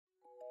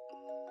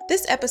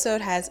This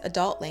episode has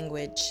adult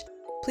language.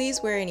 Please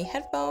wear any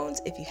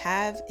headphones if you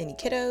have any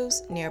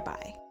kiddos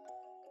nearby.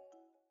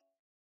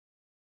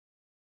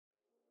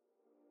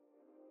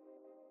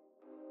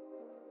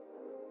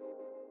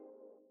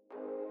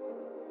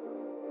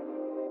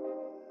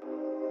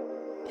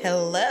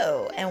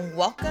 Hello, and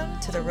welcome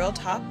to the Real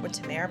Talk with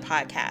Tamara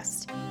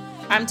podcast.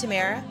 I'm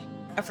Tamara,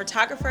 a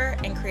photographer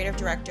and creative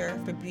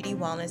director for beauty,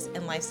 wellness,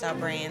 and lifestyle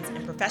brands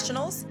and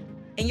professionals,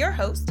 and your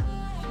host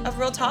of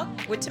Real Talk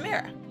with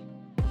Tamara.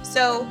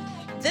 So,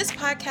 this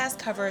podcast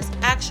covers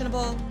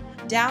actionable,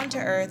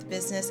 down-to-earth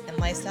business and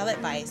lifestyle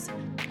advice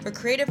for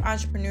creative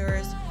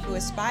entrepreneurs who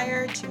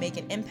aspire to make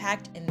an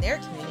impact in their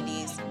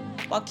communities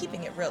while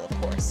keeping it real,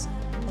 of course.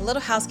 A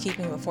little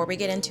housekeeping before we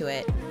get into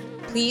it.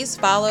 Please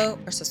follow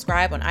or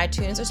subscribe on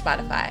iTunes or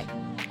Spotify.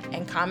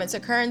 And comments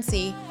are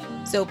currency,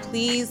 so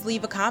please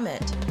leave a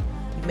comment.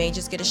 You may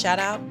just get a shout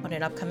out on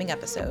an upcoming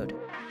episode.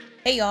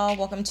 Hey y'all,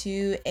 welcome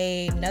to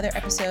another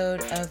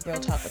episode of Real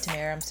Talk with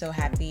Tamara. I'm so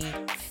happy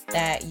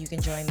that you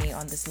can join me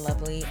on this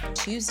lovely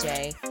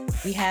Tuesday.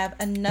 We have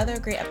another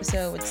great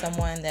episode with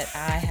someone that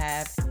I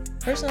have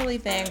personally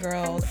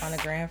fangirled on the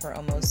gram for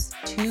almost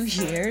 2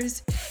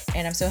 years.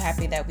 And I'm so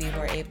happy that we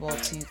were able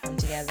to come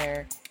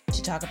together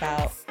to talk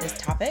about this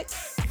topic.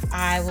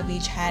 I will be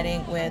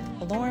chatting with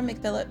Lauren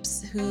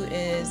McPhillips, who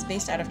is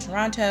based out of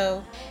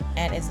Toronto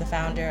and is the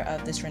founder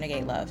of This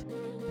Renegade Love.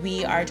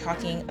 We are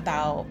talking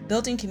about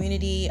building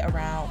community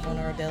around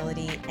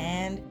vulnerability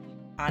and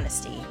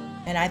honesty.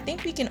 And I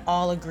think we can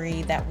all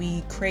agree that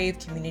we crave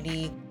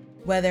community,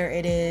 whether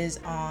it is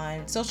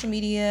on social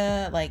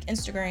media like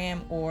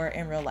Instagram or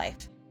in real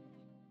life.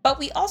 But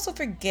we also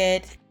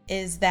forget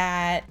is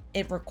that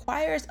it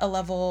requires a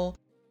level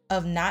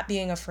of not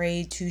being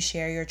afraid to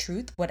share your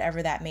truth,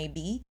 whatever that may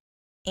be.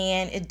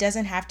 And it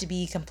doesn't have to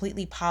be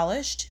completely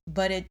polished,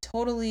 but it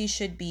totally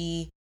should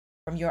be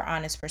from your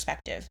honest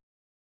perspective.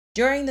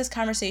 During this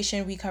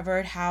conversation, we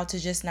covered how to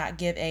just not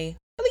give a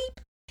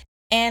bleep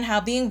and how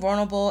being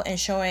vulnerable and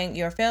showing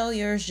your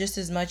failures just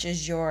as much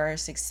as your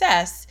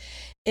success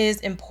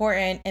is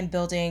important in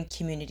building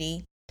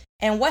community.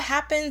 And what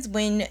happens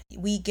when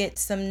we get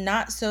some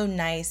not so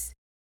nice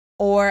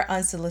or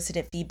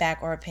unsolicited feedback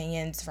or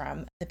opinions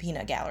from the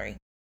peanut gallery.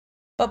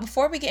 But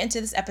before we get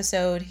into this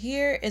episode,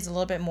 here is a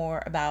little bit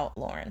more about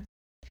Lauren.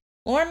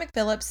 Lauren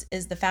McPhillips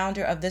is the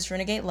founder of This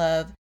Renegade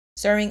Love,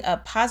 serving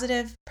up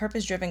positive,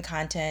 purpose-driven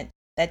content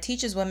that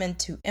teaches women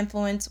to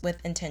influence with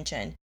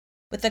intention.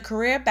 With a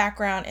career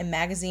background in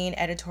magazine,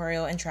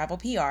 editorial, and travel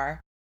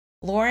PR,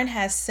 Lauren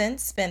has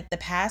since spent the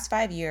past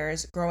 5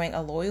 years growing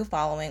a loyal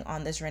following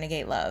on This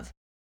Renegade Love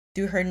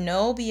through her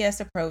no BS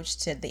approach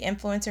to the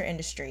influencer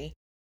industry,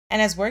 and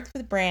has worked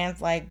with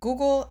brands like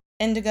Google,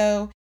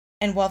 Indigo,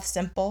 and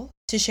Wealthsimple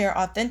to share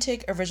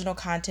authentic, original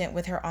content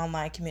with her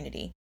online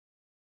community.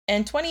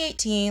 In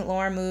 2018,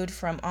 Lauren moved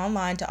from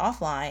online to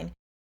offline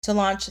to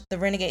launch the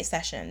Renegade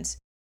Sessions,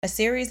 a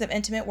series of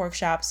intimate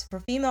workshops for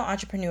female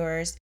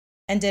entrepreneurs,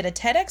 and did a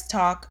TEDx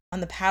talk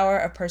on the power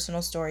of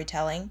personal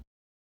storytelling,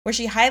 where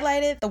she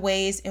highlighted the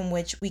ways in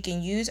which we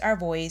can use our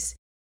voice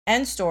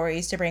and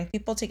stories to bring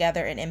people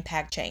together and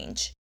impact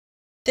change.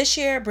 This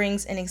year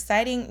brings an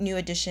exciting new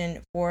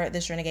addition for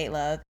This Renegade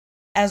Love,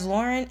 as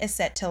Lauren is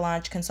set to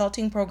launch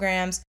consulting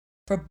programs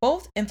for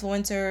both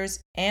influencers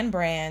and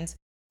brands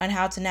on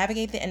how to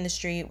navigate the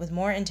industry with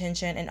more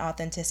intention and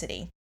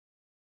authenticity.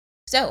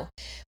 So,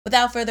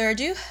 without further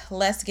ado,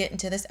 let's get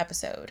into this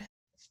episode.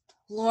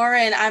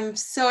 Lauren, I'm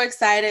so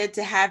excited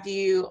to have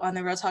you on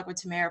the Real Talk with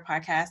Tamara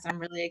podcast. I'm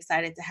really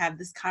excited to have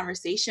this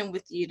conversation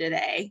with you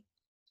today.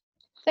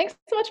 Thanks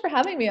so much for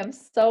having me. I'm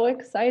so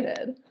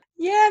excited.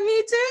 Yeah,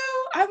 me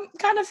too. I'm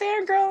kind of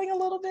fangirling a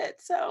little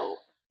bit, so.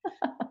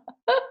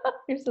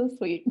 You're so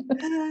sweet.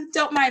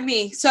 Don't mind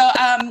me. So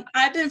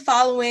I've been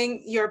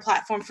following your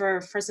platform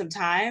for some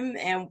time,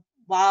 and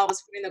while I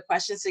was putting the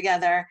questions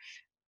together,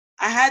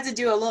 I had to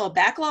do a little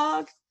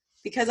backlog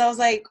because I was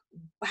like,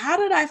 how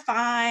did I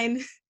find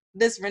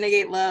This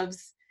Renegade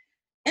Love's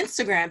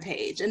Instagram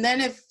page? And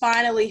then it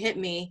finally hit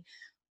me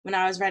when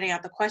I was writing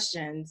out the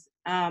questions.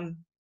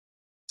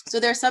 So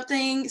there's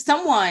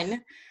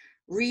someone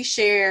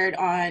reshared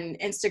on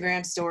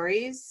Instagram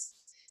stories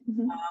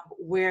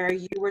where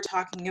you were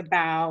talking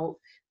about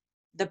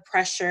the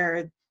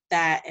pressure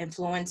that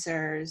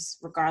influencers,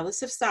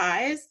 regardless of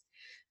size,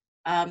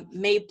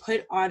 may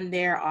put on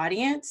their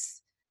audience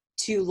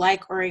to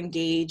like or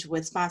engage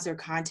with sponsored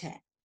content,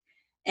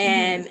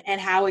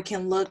 and how it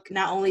can look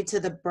not only to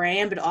the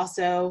brand but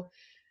also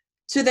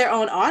to their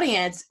own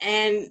audience.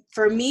 And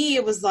for me,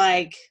 it was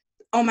like,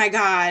 oh my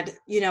God,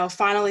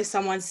 finally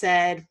someone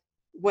said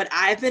what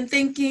I've been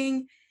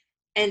thinking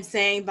and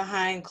saying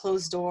behind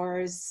closed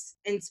doors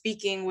and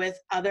speaking with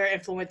other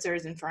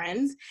influencers and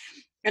friends.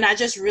 And I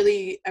just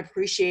really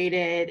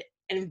appreciated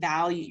and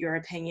value your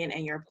opinion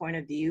and your point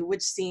of view,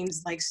 which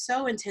seems like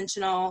so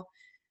intentional,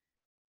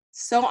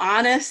 so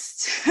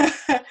honest,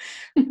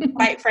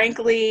 quite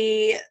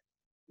frankly,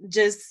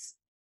 just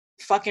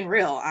fucking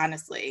real,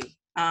 honestly.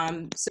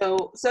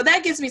 So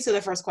that gets me to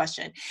the first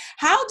question.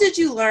 How did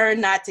you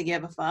learn not to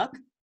give a fuck?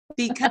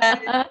 because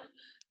I've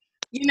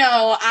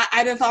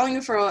been following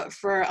you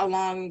for a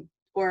long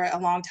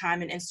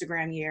time in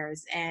Instagram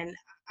years, and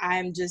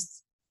I'm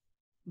just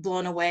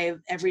blown away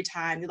every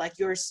time.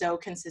 You're so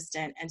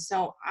consistent and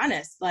so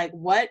honest. Like,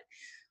 what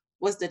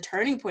was the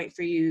turning point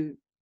for you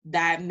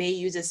that made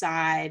you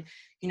decide,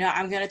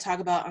 I'm going to talk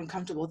about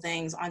uncomfortable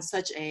things on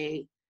such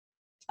a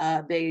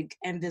big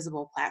and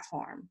visible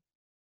platform?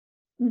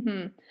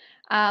 hmm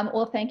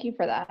well, thank you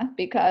for that,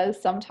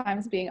 because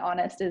sometimes being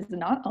honest is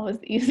not always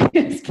the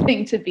easiest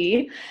thing to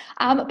be.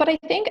 But I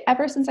think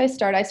ever since I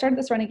started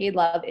this Renegade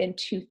Love in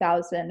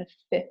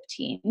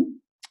 2015.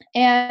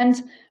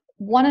 And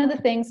one of the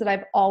things that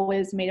I've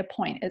always made a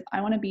point is I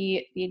want to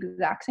be the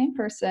exact same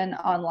person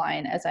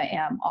online as I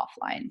am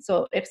offline.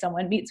 So if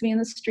someone meets me in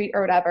the street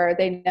or whatever,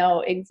 they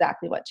know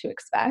exactly what to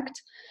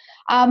expect.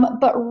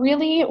 But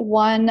really,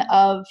 one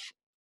of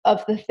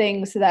the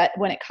things that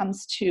when it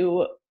comes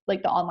to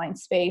like the online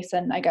space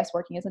and I guess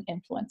working as an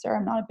influencer,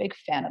 I'm not a big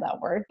fan of that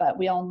word, but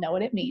we all know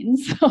what it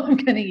means, so I'm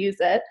going to use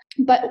it.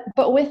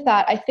 But with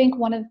that, I think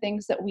one of the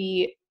things that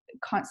we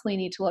constantly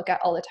need to look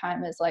at all the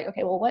time is like,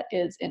 okay, well, what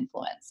is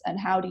influence and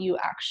how do you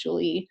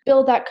actually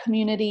build that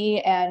community?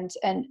 And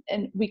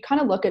we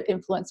kind of look at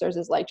influencers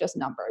as like just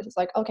numbers. It's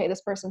like, okay,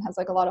 this person has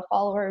like a lot of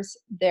followers,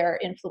 they're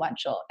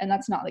influential, and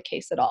that's not the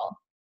case at all.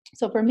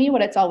 So for me,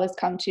 what it's always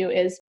come to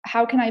is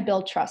how can I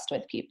build trust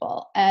with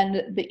people?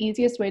 And the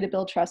easiest way to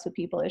build trust with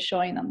people is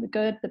showing them the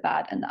good, the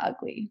bad, and the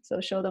ugly. So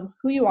show them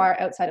who you are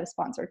outside of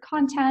sponsored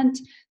content.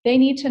 They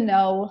need to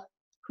know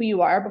who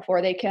you are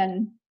before they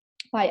can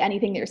buy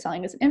anything that you're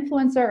selling as an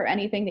influencer or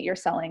anything that you're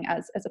selling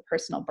as a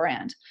personal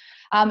brand.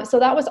 So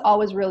that was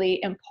always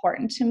really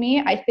important to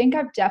me. I think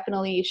I've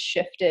definitely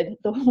shifted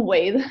the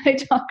way that I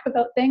talk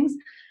about things.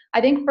 I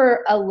think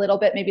for a little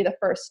bit, maybe the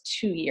first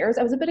 2 years,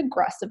 I was a bit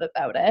aggressive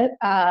about it.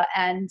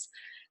 And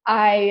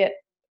I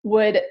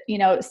would,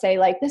 say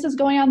like, this is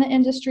going on in the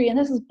industry and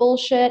this is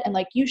bullshit. And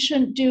like, you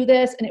shouldn't do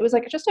this. And it was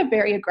like just a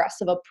very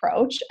aggressive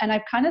approach. And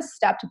I've kind of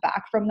stepped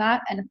back from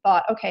that and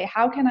thought, okay,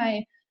 how can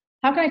I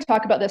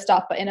talk about this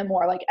stuff, but in a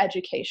more like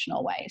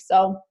educational way?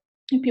 So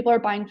if people are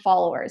buying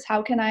followers,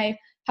 how can I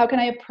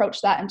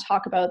approach that and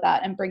talk about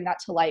that and bring that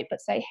to light, but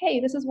say, hey,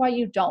 this is why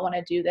you don't want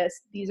to do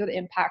this. These are the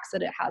impacts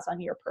that it has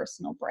on your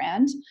personal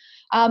brand.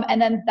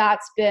 And then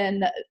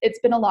it's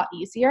been a lot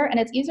easier, and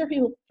it's easier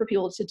for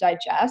people to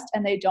digest,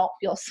 and they don't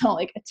feel so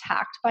like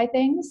attacked by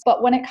things.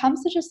 But when it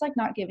comes to just like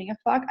not giving a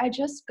fuck,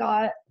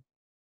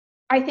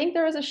 I think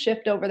there was a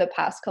shift over the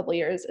past couple of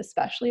years,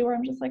 especially where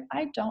I'm just like,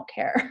 I don't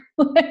care.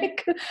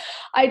 Like,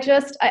 I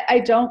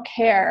don't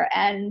care.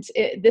 And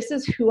this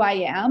is who I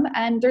am.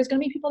 And there's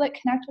going to be people that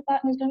connect with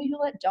that. And there's going to be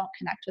people that don't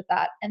connect with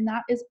that. And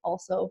that is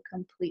also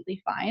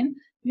completely fine.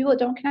 The people that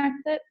don't connect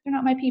with it, they're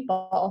not my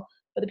people.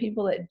 But the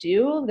people that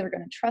do, they're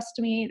going to trust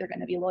me. They're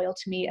going to be loyal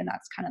to me. And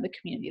that's kind of the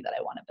community that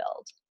I want to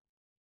build.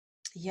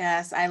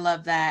 Yes, I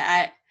love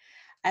that.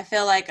 I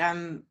feel like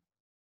I'm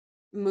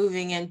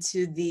moving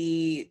into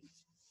the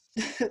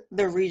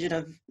region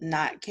of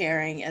not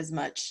caring as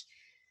much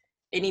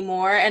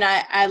anymore. And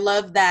I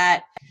love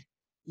that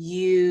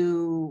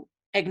you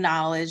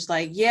acknowledge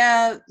like,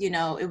 yeah,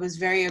 it was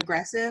very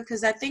aggressive,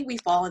 because I think we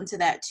fall into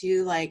that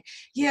too. Like,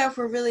 yeah, if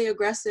we're really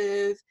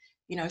aggressive,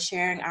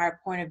 sharing our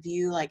point of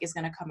view, like, is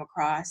going to come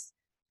across.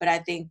 But I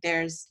think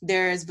there's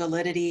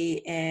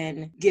validity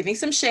in giving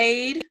some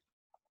shade,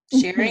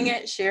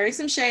 sharing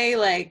some shade,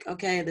 like,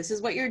 okay, this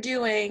is what you're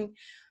doing,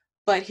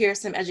 but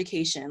here's some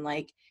education.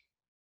 Like,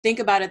 think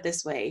about it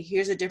this way.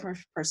 Here's a different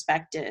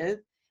perspective,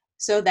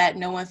 so that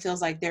no one feels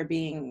like they're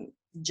being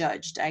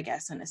judged, I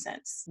guess, in a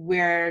sense.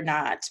 We're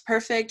not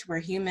perfect. We're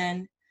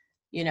human.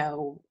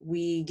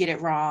 We get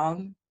it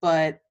wrong,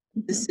 but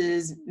this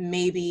is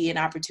maybe an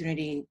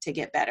opportunity to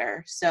get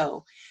better.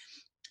 So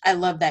I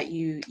love that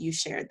you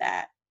shared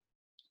that.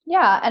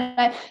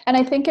 Yeah, and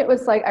I think it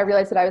was like I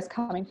realized that I was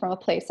coming from a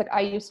place like I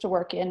used to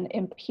work in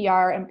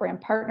PR and brand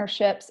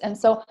partnerships, and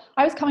so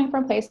I was coming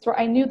from a place where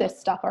I knew this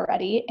stuff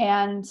already,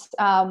 and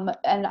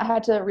I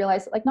had to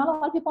realize that, like, not a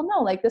lot of people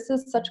know, like, this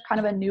is such kind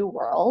of a new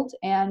world,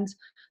 and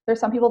there's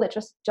some people that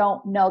just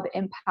don't know the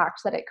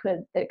impact that it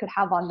could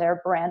have on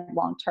their brand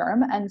long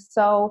term. And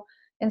so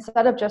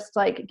instead of just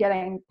like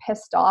getting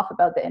pissed off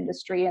about the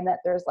industry and that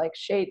there's like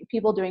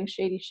people doing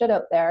shady shit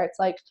out there, it's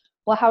like,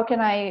 well, how can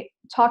I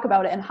talk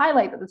about it and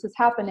highlight that this is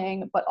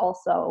happening, but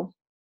also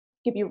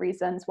give you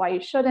reasons why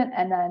you shouldn't,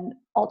 and then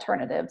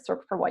alternatives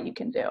for what you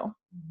can do.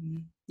 Mm-hmm.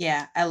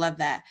 Yeah, I love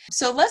that.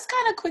 So let's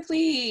kind of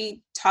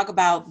quickly talk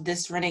about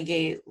this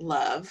Renegade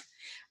Love.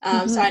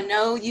 So I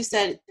know you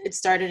said it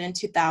started in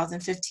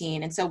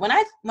 2015. And so when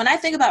I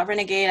think about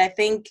Renegade, I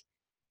think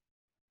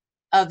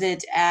of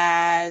it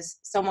as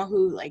someone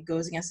who like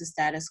goes against the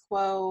status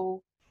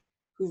quo,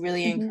 who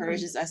really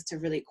encourages us to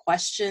really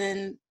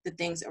question the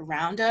things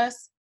around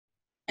us.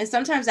 And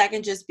sometimes that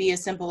can just be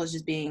as simple as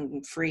just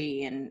being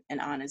free and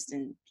honest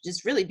and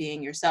just really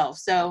being yourself.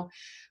 So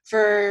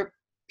for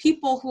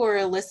people who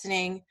are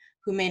listening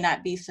who may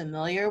not be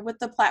familiar with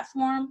the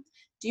platform,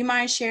 do you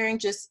mind sharing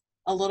just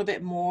a little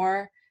bit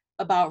more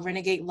about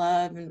Renegade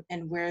Love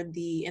and where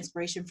the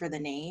inspiration for the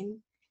name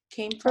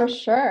came For from?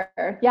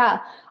 sure. Yeah.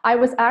 I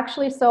was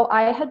actually, so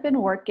I had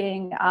been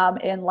working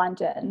in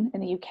London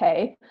in the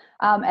UK,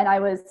 and I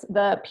was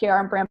the PR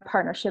and brand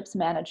partnerships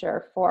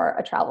manager for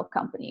a travel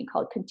company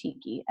called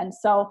Contiki. And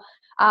so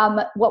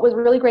what was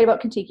really great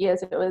about Contiki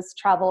is it was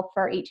travel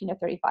for 18 to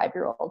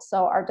 35-year-olds.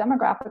 So our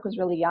demographic was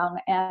really young,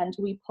 and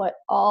we put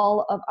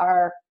all of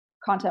our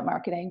content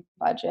marketing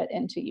budget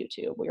into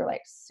YouTube. We were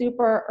like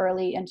super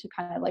early into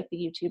kind of like the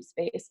YouTube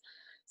space.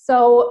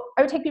 So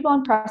I would take people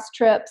on press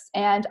trips,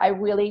 and I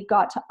really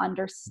got to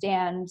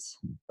understand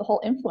the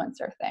whole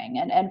influencer thing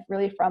and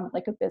really from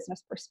like a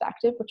business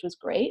perspective, which was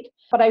great.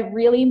 But I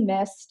really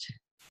missed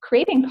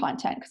creating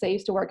content because I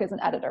used to work as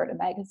an editor at a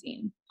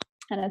magazine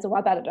and as a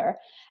web editor.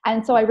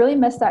 And so I really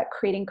missed that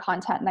creating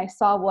content, and I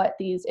saw what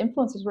these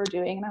influencers were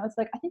doing. And I was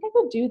like, I think I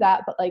could do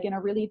that, but like in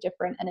a really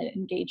different and an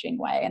engaging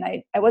way. And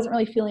I wasn't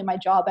really feeling my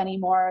job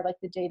anymore, like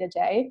the day to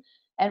day,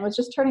 and was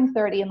just turning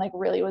 30 and like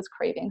really was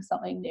craving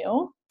something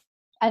new.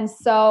 And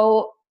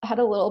so I had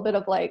a little bit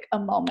of like a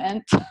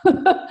moment,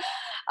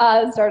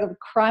 started to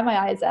cry my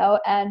eyes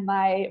out. And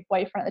my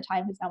boyfriend at the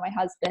time, who's now my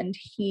husband,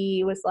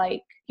 he was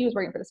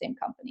working for the same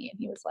company. And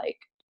he was like,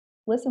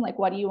 listen, like,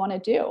 what do you want to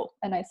do?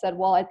 And I said,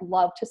 well, I'd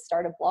love to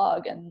start a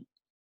blog and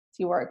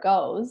see where it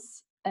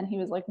goes. And he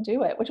was like,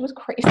 do it, which was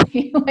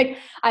crazy. Like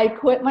I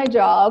quit my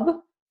job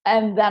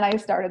and then I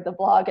started the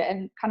blog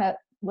and kind of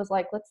was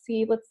like, let's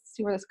see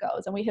where this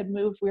goes. And we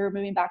were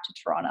moving back to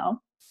Toronto.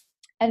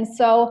 And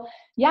so,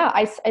 yeah,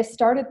 I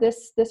started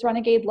this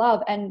Renegade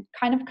Love, and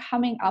kind of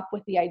coming up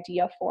with the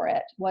idea for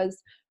it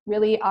was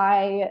really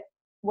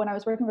when I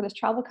was working for this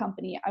travel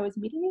company, I was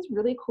meeting these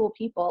really cool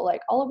people like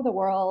all over the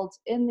world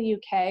in the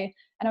UK.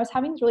 And I was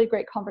having these really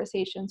great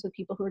conversations with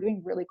people who were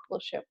doing really cool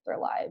shit with their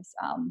lives,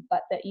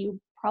 but that you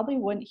probably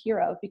wouldn't hear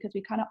of because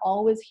we kind of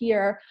always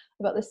hear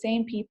about the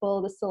same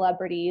people, the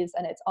celebrities,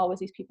 and it's always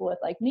these people with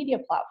like media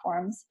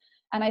platforms.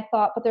 And I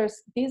thought, but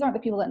these aren't the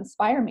people that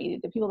inspire me.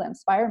 The people that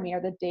inspire me are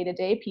the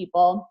day-to-day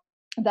people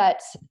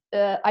that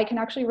I can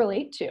actually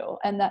relate to,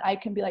 and that I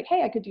can be like,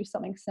 hey, I could do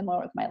something similar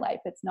with my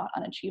life. It's not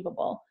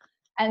unachievable.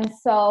 And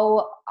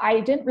so I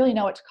didn't really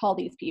know what to call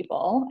these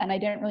people, and I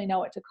didn't really know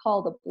what to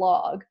call the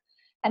blog.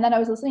 And then I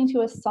was listening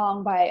to a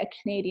song by a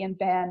Canadian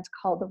band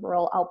called the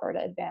Rural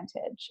Alberta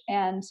Advantage.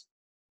 And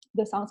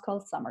the song's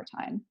called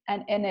Summertime.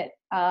 And in it,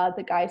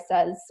 the guy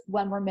says,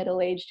 when we're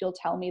middle-aged, you'll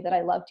tell me that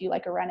I loved you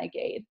like a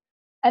renegade.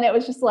 And it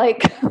was just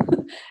like,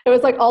 it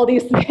was like all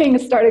these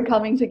things started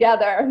coming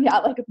together. Yeah,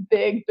 like a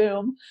big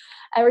boom.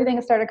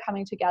 Everything started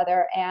coming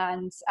together.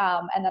 And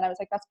then I was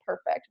like, that's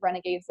perfect.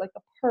 Renegade's like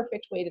the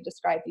perfect way to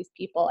describe these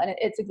people. And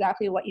it's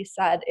exactly what you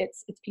said.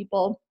 It's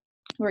people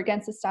who are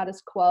against the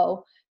status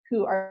quo,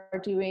 who are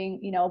doing,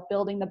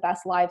 building the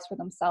best lives for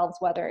themselves,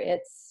 whether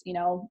it's,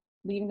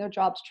 leaving their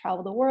job to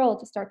travel the world,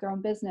 to start their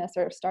own business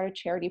or start a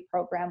charity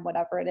program,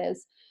 whatever it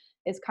is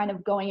kind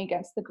of going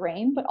against the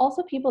grain, but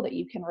also people that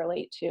you can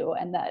relate to.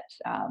 And that,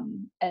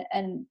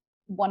 and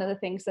one of the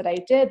things that I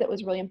did that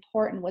was really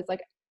important was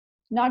like,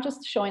 not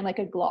just showing like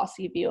a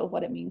glossy view of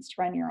what it means to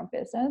run your own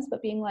business,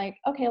 but being like,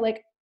 okay,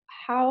 like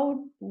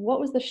what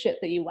was the shit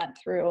that you went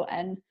through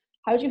and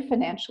how did you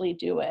financially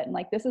do it? And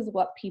like, this is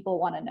what people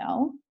want to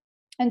know.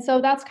 And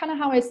so that's kind of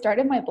how I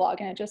started my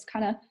blog. And it just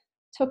kind of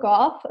took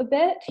off a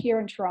bit here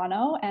in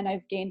Toronto, and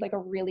I've gained like a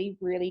really,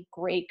 really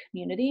great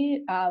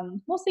community,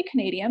 mostly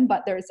Canadian,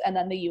 and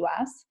then the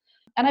US.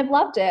 And I've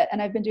loved it,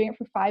 and I've been doing it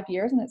for 5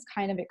 years, and it's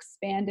kind of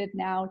expanded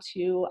now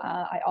to,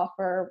 I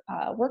offer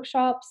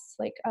workshops,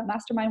 like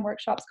mastermind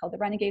workshops called the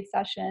Renegade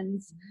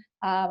Sessions.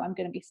 I'm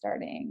going to be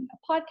starting a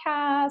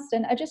podcast,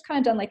 and I've just kind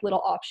of done like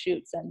little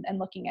offshoots and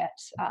looking at,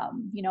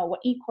 what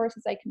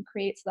e-courses I can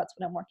create. So that's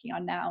what I'm working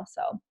on now.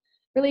 So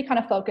really kind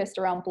of focused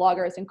around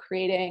bloggers and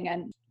creating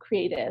and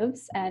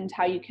creatives and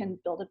how you can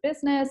build a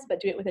business, but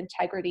do it with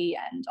integrity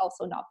and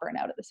also not burn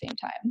out at the same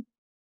time.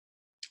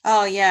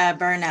 Oh yeah,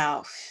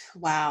 burnout.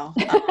 Wow.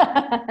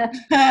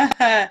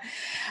 That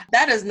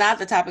is not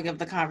the topic of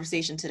the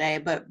conversation today,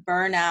 but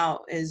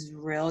burnout is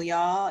real,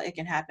 y'all. It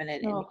can happen at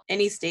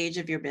any stage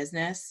of your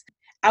business.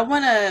 I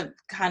want to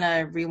kind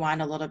of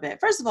rewind a little bit.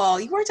 First of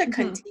all, you worked at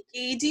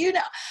Contiki. Do you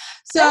know?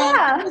 So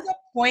there was a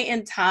point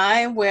in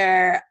time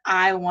where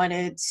I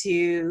wanted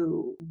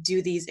to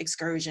do these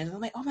excursions.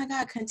 I'm like, oh my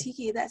God,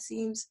 Contiki, that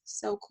seems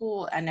so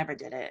cool. I never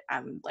did it.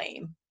 I'm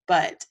lame.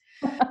 But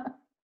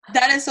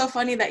that is so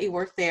funny that you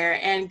worked there.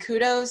 And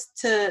kudos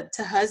to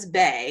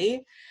Husbay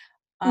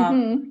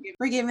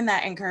for giving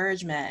that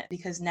encouragement,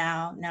 because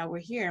now we're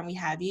here and we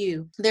have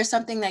you. There's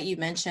something that you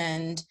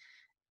mentioned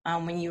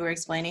when you were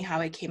explaining how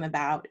it came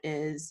about,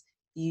 is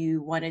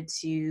you wanted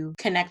to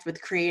connect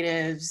with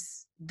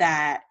creatives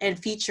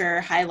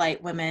and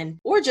highlight women,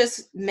 or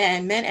just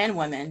men and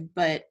women,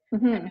 but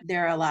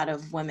there are a lot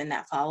of women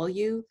that follow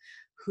you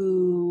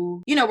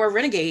who, were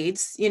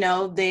renegades,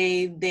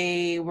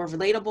 they were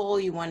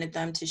relatable. You wanted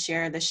them to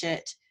share the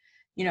shit,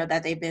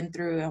 that they've been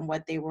through and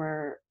what they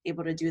were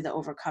able to do to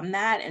overcome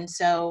that. And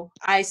so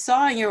I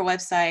saw on your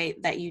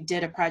website that you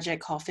did a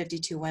project called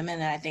 52 Women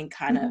that I think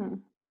kind of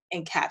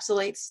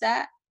encapsulates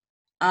that.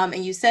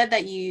 And you said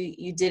that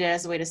you did it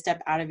as a way to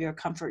step out of your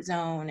comfort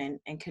zone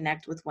and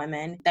connect with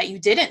women that you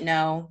didn't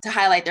know, to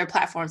highlight their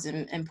platforms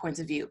and points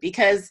of view.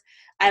 Because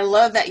I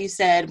love that you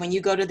said when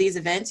you go to these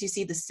events, you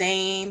see the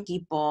same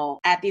people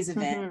at these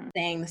events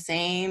saying the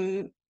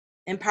same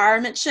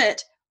empowerment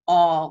shit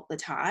all the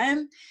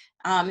time.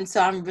 And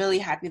so I'm really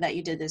happy that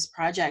you did this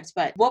project.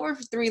 But what were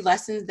 3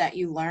 lessons that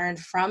you learned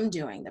from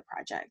doing the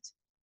project?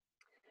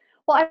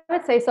 Well, I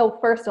would say, so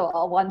first of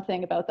all, one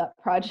thing about that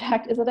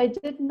project is that I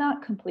did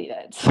not complete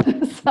it.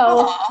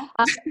 So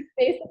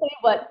basically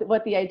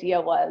what the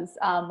idea was,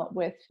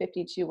 with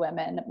 52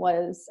 women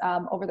was,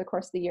 over the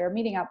course of the year,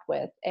 meeting up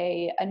with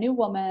a new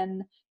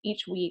woman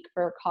each week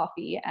for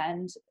coffee,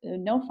 and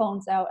no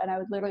phones out. And I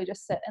would literally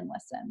just sit and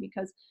listen,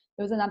 because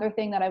it was another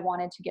thing that I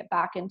wanted to get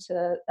back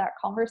into, that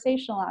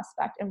conversational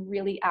aspect and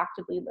really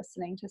actively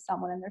listening to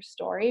someone and their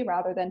story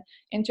rather than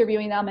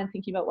interviewing them and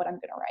thinking about what I'm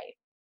going to write.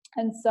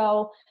 And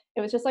so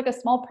it was just like a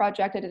small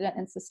project. I did it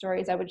in Insta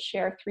stories. I would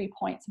share 3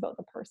 points about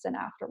the person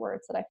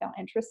afterwards that I found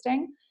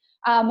interesting.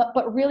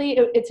 But really,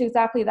 it's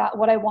exactly that.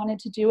 What I wanted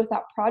to do with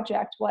that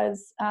project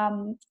was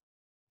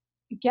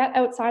get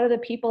outside of the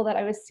people that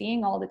I was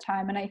seeing all the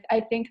time. And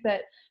I think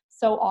that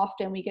so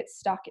often we get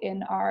stuck in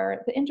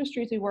the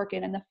industries we work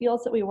in and the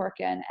fields that we work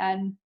in.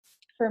 And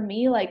for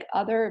me, like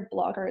other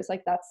bloggers,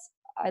 like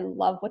I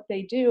love what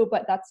they do,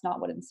 but that's not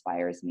what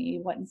inspires me.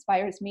 What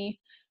inspires me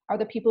are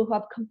the people who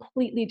have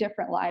completely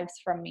different lives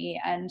from me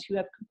and who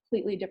have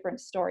completely different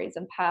stories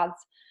and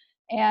paths,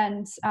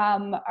 and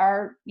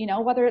are,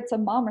 whether it's a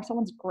mom or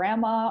someone's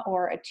grandma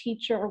or a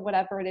teacher or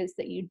whatever it is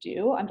that you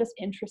do, I'm just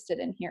interested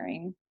in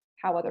hearing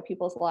how other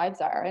people's lives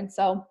are. And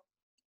so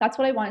that's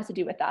what I wanted to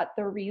do with that.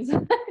 The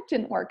reason it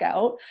didn't work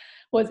out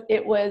was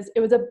it was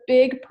a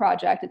big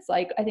project. It's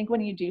like, I think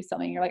when you do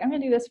something, you're like, I'm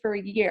going to do this for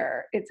a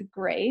year. It's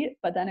great.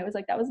 But then it was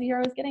like, that was the year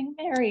I was getting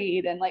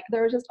married. And like,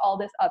 there was just all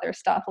this other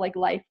stuff, like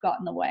life got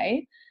in the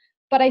way.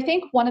 But I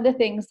think one of the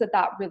things that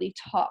really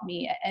taught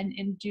me, and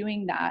in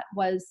doing that,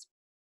 was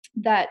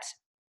that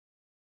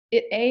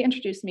it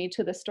introduced me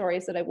to the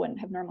stories that I wouldn't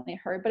have normally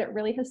heard, but it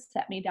really has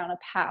set me down a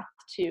path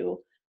to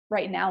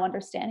right now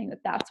understanding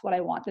that that's what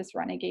I want this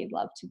renegade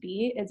love to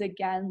be, is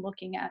again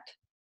looking at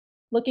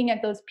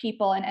those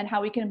people and how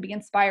we can be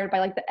inspired by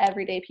like the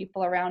everyday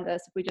people around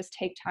us if we just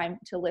take time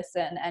to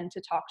listen and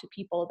to talk to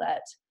people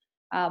that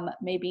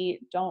maybe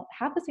don't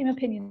have the same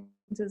opinions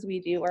as we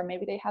do, or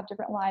maybe they have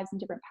different lives and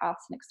different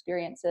paths and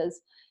experiences.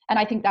 And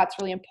I think that's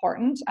really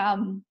important.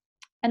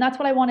 And that's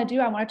what I want to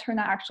do. I want to turn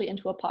that actually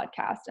into a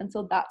podcast. And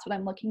so that's what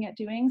I'm looking at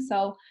doing.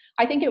 So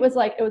I think it was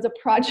a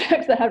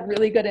project that had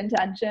really good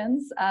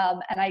intentions.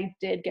 And I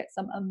did get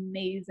some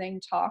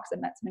amazing talks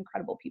and met some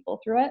incredible people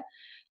through it.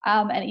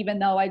 And even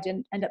though I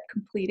didn't end up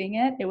completing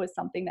it, it was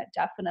something that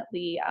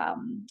definitely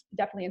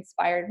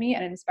inspired me,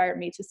 and inspired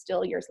me to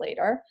still years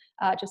later,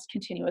 just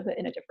continue with it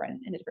in a different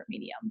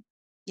medium.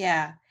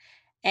 Yeah.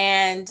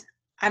 And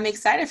I'm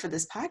excited for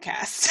this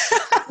podcast.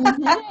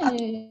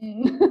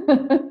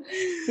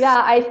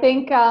 Yeah, I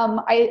think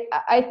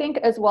I think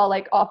as well,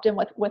 like often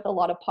with a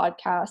lot of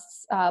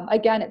podcasts,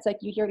 again, it's like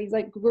you hear these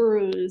like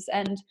gurus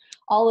and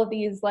all of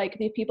these like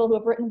the people who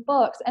have written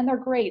books, and they're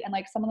great, and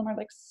like some of them are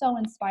like so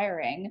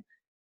inspiring.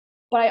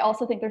 But I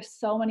also think there's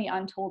so many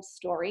untold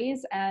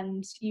stories,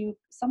 and you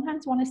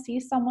sometimes want to see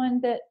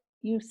someone that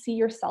you see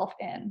yourself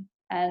in,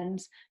 and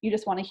you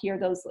just want to hear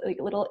those like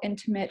little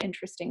intimate,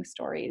 interesting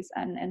stories.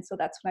 And so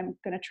that's what I'm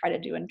going to try to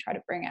do and try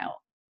to bring out.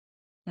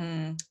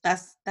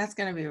 That's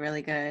going to be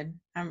really good.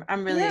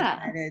 I'm really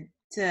excited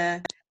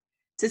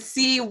to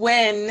see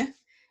when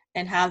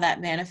and how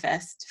that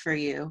manifests for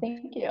you.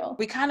 Thank you.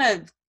 We kind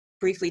of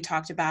briefly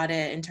talked about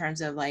it in terms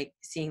of like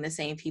seeing the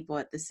same people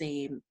at the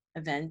same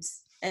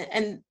events.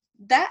 And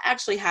that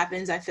actually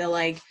happens, I feel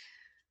like,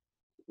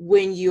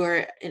 when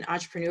you're an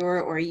entrepreneur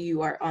or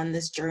you are on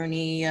this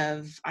journey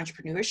of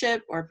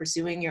entrepreneurship or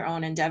pursuing your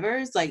own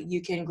endeavors, like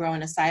you can grow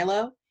in a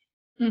silo.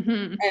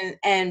 Mm-hmm.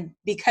 And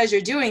because you're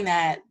doing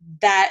that,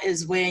 that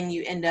is when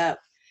you end up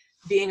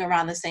being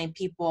around the same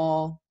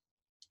people.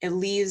 It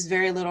leaves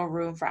very little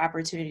room for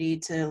opportunity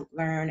to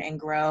learn and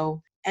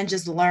grow and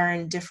just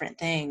learn different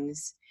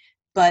things.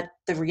 But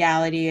the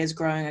reality is,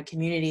 growing a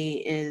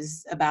community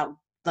is about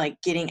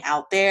like getting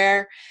out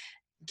there,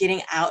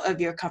 getting out of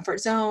your comfort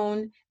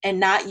zone, and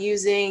not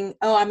using,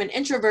 oh, I'm an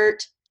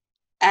introvert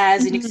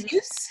as an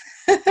excuse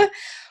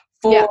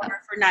for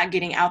not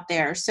getting out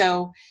there.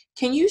 So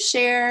can you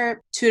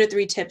share 2 to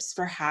 3 tips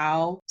for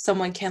how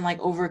someone can like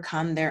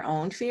overcome their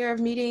own fear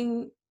of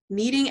meeting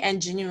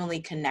and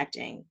genuinely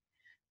connecting?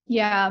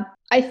 Yeah,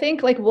 I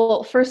think like,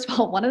 well, first of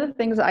all, one of the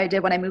things I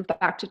did when I moved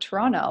back to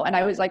Toronto, and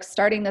I was like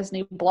starting this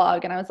new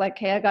blog, and I was like,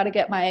 hey, I got to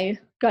get my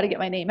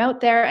name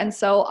out there. And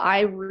so I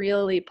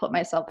really put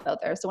myself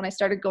out there. So when I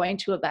started going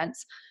to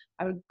events,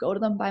 I would go to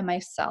them by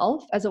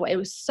myself as a way. It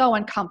was so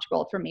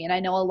uncomfortable for me. And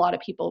I know a lot of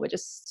people would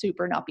just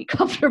super not be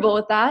comfortable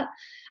with that.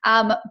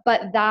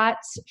 But that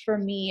for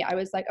me, I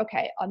was like,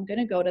 okay, I'm going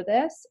to go to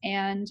this,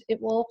 and it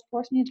will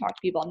force me to talk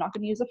to people. I'm not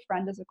going to use a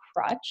friend as a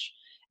crutch.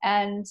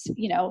 And,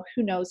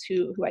 who knows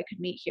who I could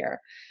meet here.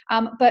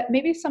 But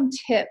maybe some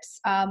tips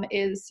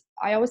is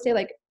I always say,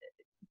 like,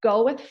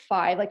 go with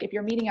 5. Like, if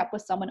you're meeting up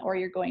with someone or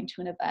you're going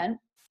to an event,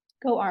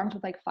 go armed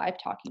with like 5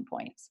 talking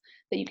points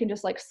that you can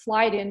just like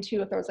slide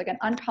into if there's like an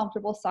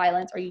uncomfortable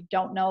silence, or you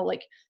don't know,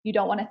 like you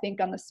don't want to think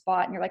on the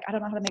spot and you're like, I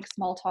don't know how to make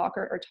small talk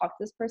or talk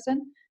to this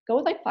person. Go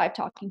with like 5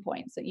 talking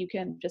points that you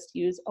can just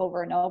use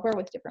over and over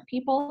with different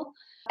people.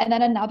 And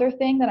then another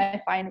thing that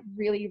I find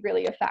really,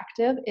 really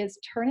effective is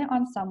turn it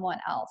on someone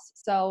else.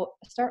 So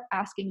start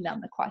asking them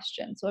the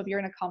question. So if you're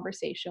in a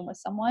conversation with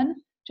someone,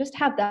 just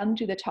have them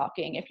do the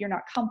talking. If you're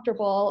not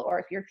comfortable or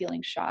if you're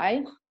feeling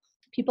shy,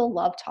 people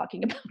love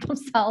talking about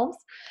themselves.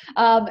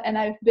 And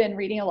I've been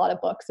reading a lot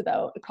of books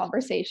about the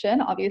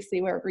conversation.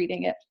 Obviously, we're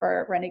reading it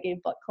for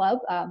Renegade Book Club.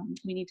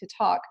 We need to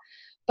talk.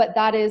 But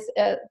that is,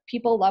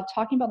 people love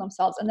talking about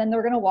themselves. And then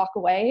they're going to walk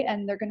away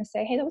and they're going to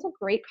say, hey, that was a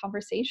great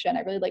conversation.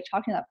 I really like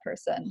talking to that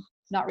person,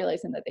 not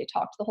realizing that they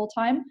talked the whole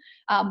time,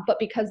 but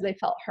because they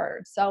felt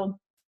heard. So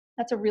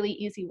that's a really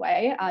easy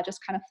way. Just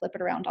kind of flip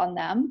it around on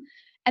them.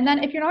 And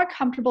then if you're not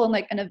comfortable in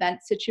like an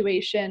event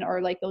situation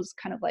or like those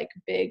kind of like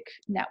big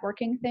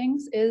networking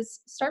things,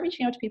 is start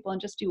reaching out to people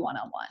and just do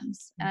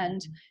one-on-ones. Mm-hmm.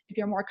 And if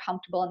you're more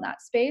comfortable in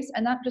that space,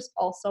 and that just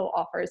also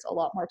offers a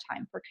lot more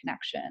time for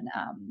connection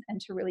and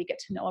to really get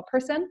to know a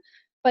person.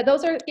 But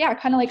those are,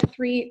 kind of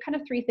three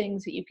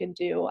things that you can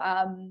do.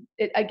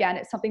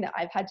 It's something that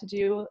I've had to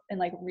do and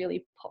like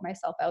really put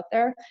myself out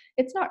there.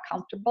 It's not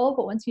comfortable,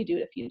 but once you do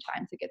it a few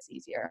times, it gets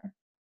easier.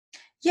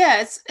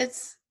 Yeah,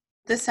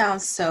 this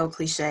sounds so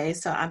cliche,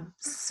 so I'm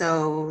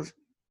so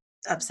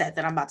upset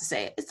that I'm about to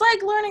say it. It's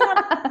like learning how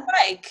to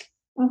bike.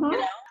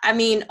 Mm-hmm. I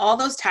mean, all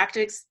those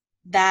tactics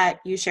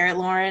that you shared,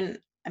 Lauren,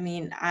 I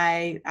mean,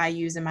 I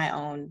use in my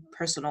own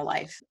personal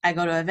life. I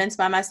go to events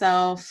by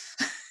myself,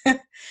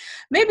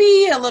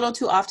 maybe a little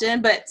too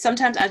often, but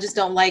sometimes I just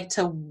don't like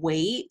to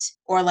wait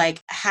or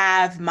like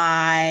have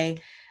my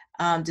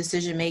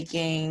decision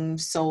making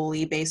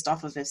solely based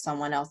off of if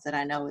someone else that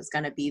I know is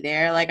going to be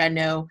there. Like, I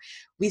know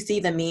we see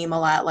the meme a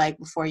lot, like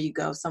before you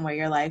go somewhere,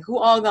 you're like, who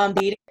all gonna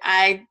be?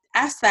 I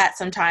ask that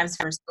sometimes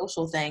for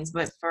social things,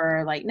 but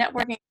for like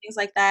networking, things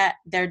like that,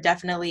 there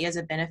definitely is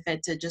a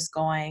benefit to just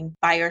going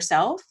by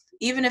yourself,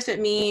 even if it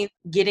means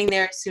getting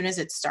there as soon as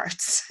it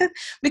starts,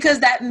 because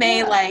that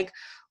may like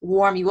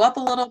warm you up a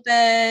little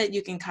bit.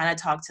 You can kind of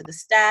talk to the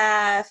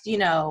staff,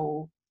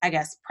 I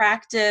guess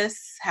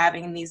practice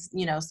having these,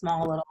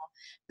 small little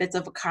bits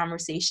of a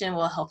conversation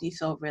will help you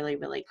feel really,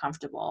 really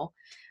comfortable.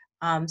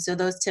 So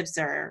those tips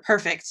are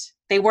perfect.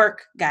 They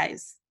work,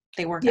 guys.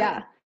 They work. Yeah.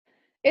 Out.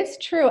 It's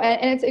true.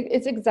 And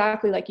it's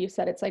exactly like you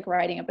said. It's like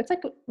riding a bike.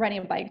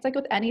 It's like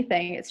with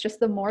anything. It's just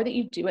the more that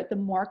you do it, the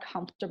more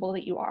comfortable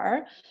that you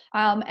are.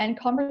 And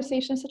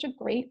conversation is such a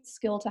great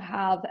skill to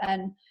have.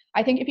 And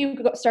I think if you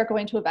start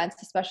going to events,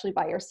 especially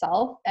by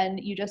yourself,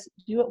 and you just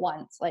do it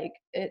once, like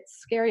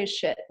it's scary as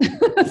shit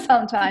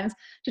sometimes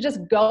to just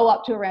go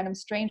up to a random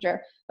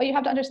stranger. But you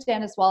have to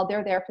understand as well,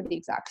 they're there for the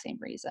exact same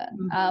reason.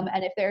 Mm-hmm.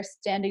 And if they're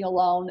standing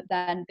alone,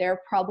 then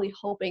they're probably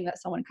hoping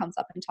that someone comes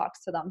up and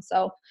talks to them.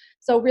 So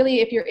really,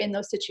 if you're in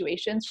those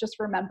situations, just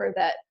remember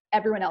that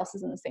everyone else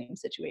is in the same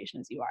situation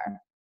as you are.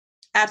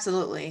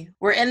 Absolutely.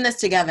 We're in this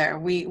together.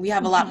 We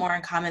have a lot more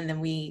in common than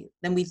we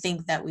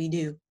think that we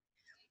do.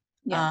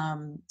 Yeah.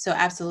 So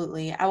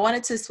absolutely. I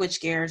wanted to switch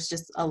gears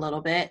just a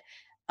little bit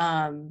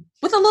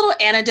with a little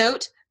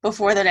anecdote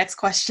before the next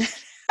question.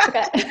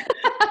 Okay.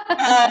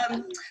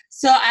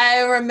 So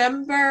I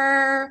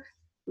remember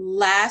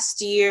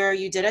last year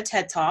you did a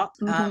TED Talk,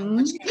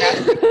 which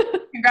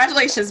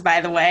congratulations,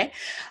 by the way.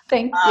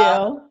 Thank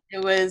you.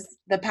 It was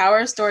The Power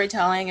of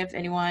Storytelling, if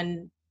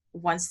anyone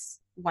wants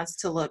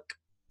to look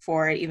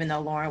for it, even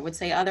though Lauren would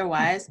say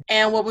otherwise.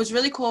 And what was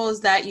really cool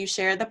is that you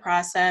shared the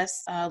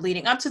process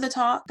leading up to the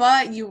talk,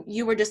 but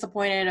you were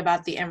disappointed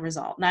about the end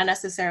result, not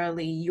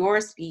necessarily your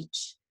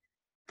speech,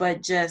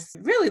 but just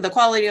really the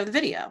quality of the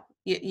video,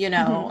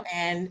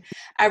 and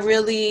I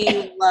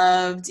really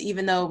loved,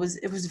 even though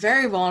it was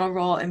very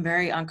vulnerable and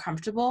very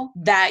uncomfortable,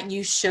 that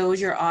you showed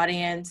your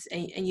audience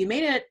and you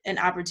made it an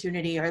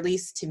opportunity, or at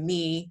least to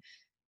me,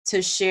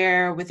 to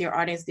share with your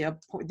audience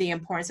the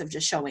importance of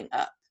just showing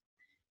up.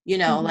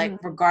 Like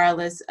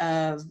regardless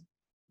of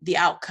the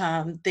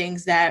outcome,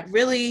 things that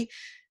really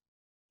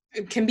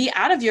can be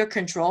out of your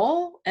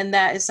control. And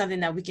that is something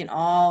that we can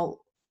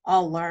all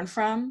learn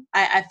from.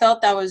 I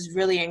felt that was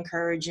really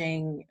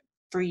encouraging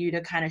for you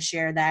to kind of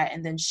share that,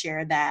 and then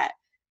share that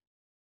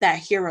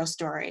hero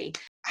story.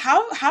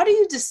 How do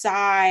you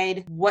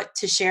decide what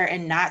to share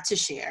and not to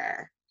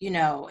share,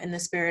 in the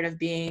spirit of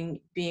being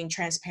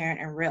transparent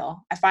and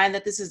real? I find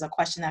that this is a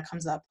question that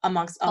comes up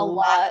amongst a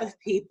lot of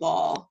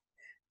people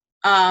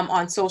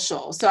on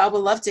social. So I would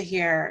love to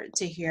hear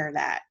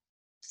that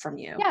from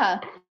you. Yeah.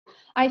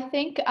 I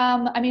think,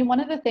 one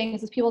of the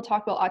things is people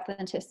talk about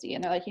authenticity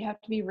and they're like, you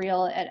have to be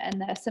real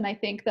and this. And I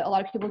think that a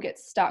lot of people get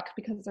stuck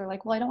because they're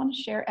like, well, I don't want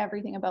to share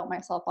everything about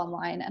myself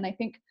online. And I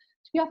think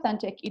to be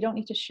authentic, you don't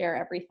need to share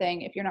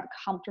everything. If you're not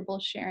comfortable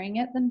sharing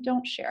it, then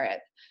don't share it.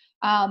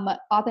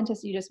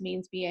 Authenticity just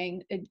means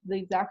being the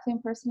exact same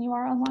person you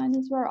are online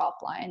as you are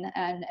offline,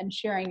 and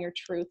sharing your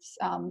truths,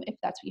 if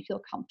that's what you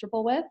feel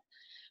comfortable with.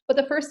 But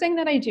the first thing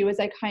that I do is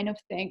I kind of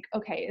think,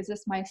 okay, is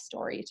this my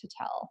story to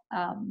tell?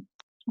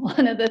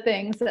 One of the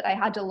things that I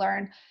had to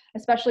learn,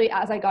 especially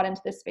as I got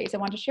into this space, I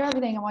wanted to share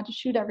everything. I wanted to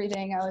shoot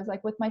everything. I was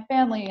like with my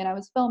family, and I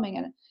was filming,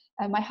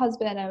 and my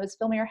husband, I was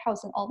filming our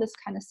house and all this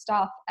kind of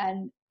stuff.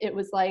 And it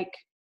was like,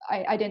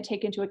 I didn't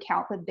take into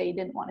account that they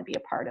didn't want to be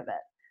a part of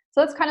it. So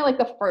that's kind of like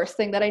the first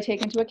thing that I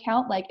take into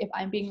account. Like, if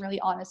I'm being really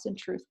honest and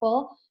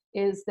truthful,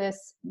 is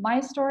this my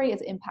story?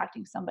 Is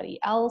impacting somebody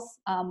else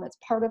that's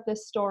part of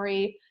this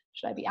story?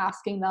 Should I be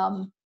asking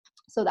them?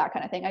 So that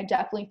kind of thing. I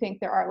definitely think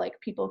there are like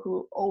people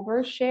who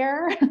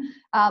overshare,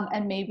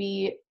 and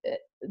maybe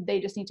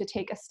they just need to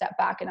take a step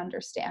back and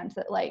understand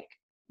that, like,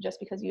 just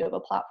because you have a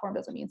platform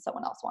doesn't mean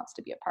someone else wants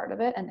to be a part of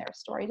it and their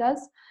story does.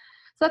 So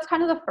that's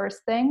kind of the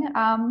first thing.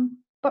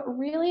 But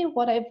really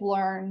what I've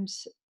learned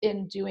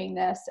in doing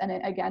this, and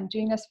again,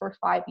 doing this for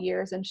 5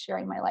 years and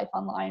sharing my life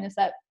online, is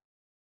that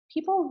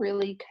people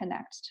really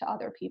connect to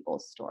other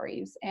people's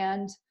stories,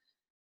 and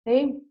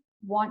they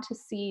want to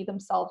see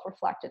themselves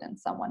reflected in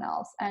someone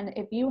else. And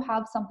if you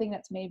have something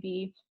that's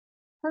maybe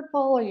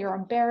hurtful, or you're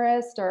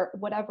embarrassed, or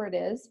whatever it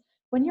is,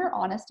 when you're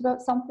honest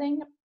about something,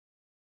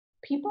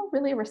 people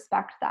really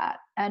respect that,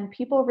 and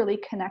people really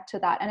connect to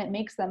that, and it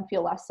makes them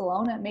feel less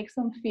alone. It makes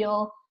them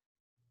feel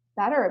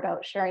better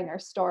about sharing their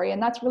story.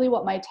 And that's really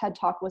what my TED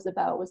Talk was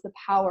about, was the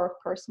power of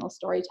personal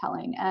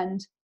storytelling,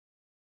 and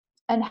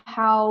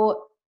how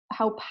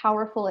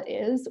powerful it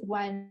is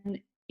when,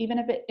 even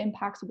if it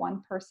impacts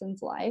one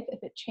person's life, if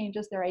it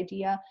changes their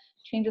idea,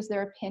 changes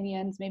their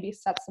opinions, maybe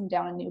sets them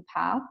down a new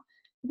path,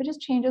 if it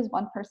just changes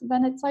one person,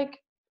 then it's like,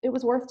 it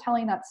was worth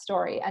telling that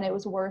story, and it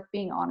was worth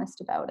being honest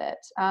about it.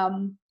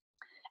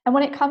 And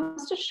when it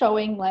comes to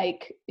showing,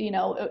 like,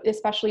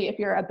 especially if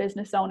you're a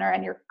business owner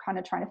and you're kind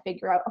of trying to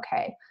figure out,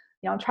 okay,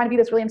 I'm trying to be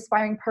this really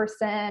inspiring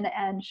person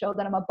and show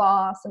that I'm a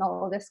boss and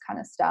all of this kind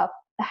of stuff.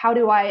 How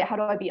do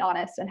I be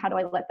honest, and how do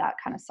I let that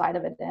kind of side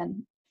of it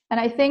in? And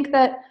I think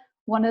that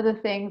one of the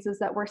things is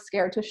that we're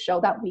scared to show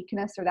that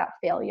weakness or that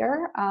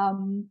failure.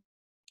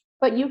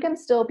 But you can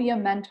still be a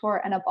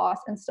mentor and a boss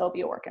and still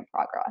be a work in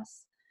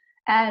progress.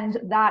 And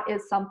that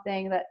is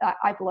something that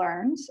I've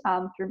learned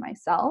through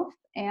myself.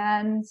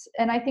 And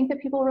I think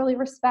that people really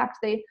respect.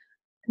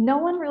 No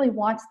one really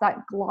wants that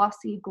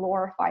glossy,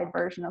 glorified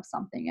version of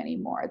something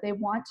anymore. They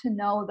want to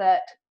know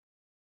that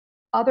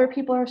other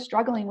people are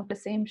struggling with the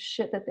same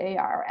shit that they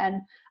are.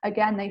 And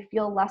again, they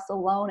feel less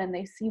alone, and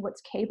they see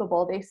what's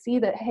capable. They see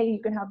that, hey,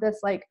 you can have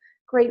this like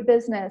great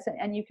business,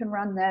 and you can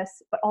run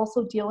this, but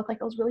also deal with like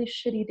those really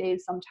shitty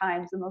days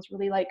sometimes, and those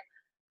really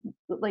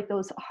like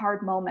those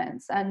hard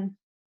moments. And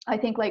I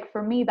think, like,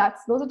 for me, those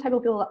are the type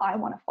of people that I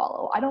want to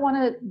follow. I don't want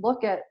to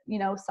look at,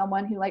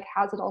 someone who like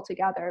has it all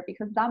together,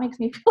 because that makes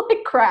me feel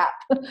like crap.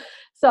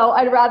 So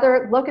I'd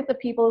rather look at the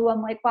people who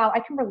I'm like, wow,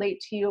 I can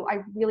relate to you. I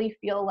really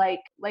feel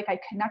like I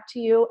connect to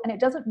you. And it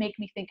doesn't make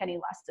me think any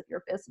less of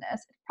your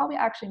business. It probably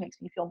actually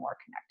makes me feel more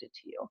connected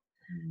to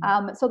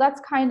you. So that's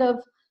kind of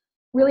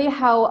really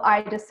how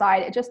I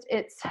decide.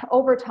 It's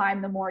over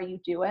time, the more you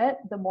do it,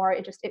 the more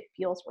it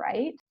feels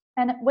right.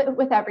 And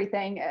with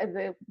everything,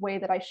 the way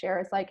that I share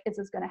is like, is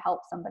this going to help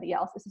somebody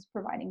else? Is this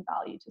providing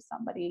value to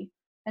somebody?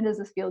 And does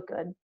this feel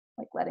good,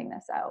 like letting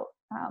this out?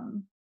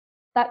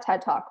 That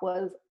TED Talk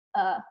was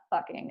a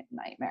fucking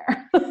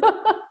nightmare.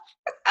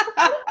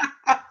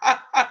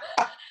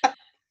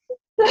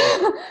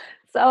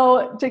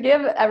 So to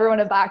give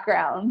everyone a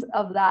background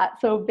of that,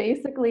 so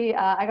basically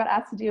I got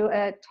asked to do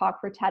a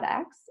talk for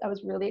TEDx. I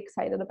was really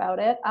excited about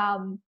it.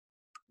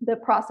 The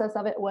process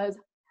of it was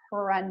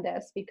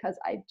horrendous, because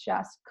I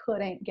just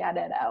couldn't get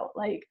it out.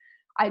 Like,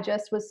 I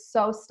just was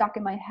so stuck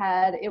in my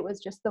head. It was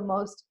just the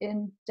most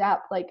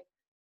in-depth, like,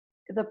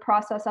 the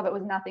process of it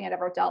was nothing I'd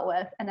ever dealt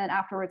with. And then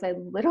afterwards, I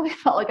literally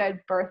felt like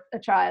I'd birthed a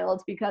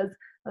child, because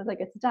I was like,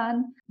 it's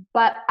done.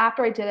 But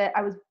after I did it,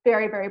 I was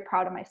very, very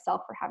proud of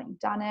myself for having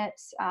done it.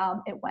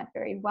 It went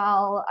very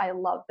well. I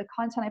loved the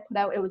content I put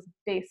out. It was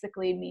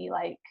basically me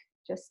like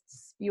just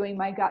spewing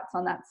my guts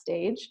on that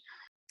stage.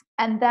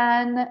 And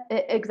then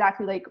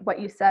exactly like what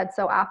you said.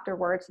 So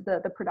afterwards,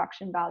 the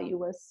production value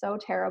was so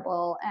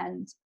terrible,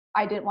 and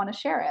I didn't want to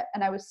share it.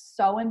 And I was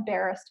so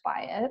embarrassed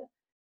by it.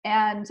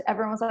 And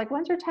everyone was like,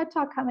 when's your TED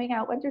Talk coming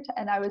out?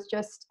 And I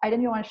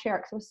didn't even want to share it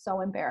because I was so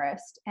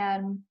embarrassed.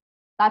 And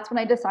that's when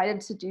I decided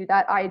to do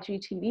that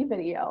IGTV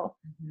video,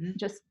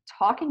 just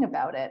talking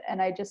about it. And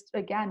I just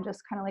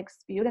kind of like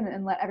spewed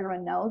and let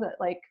everyone know that,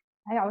 like,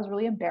 hey, I was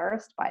really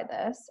embarrassed by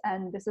this,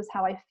 and this is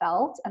how I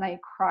felt. And I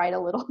cried a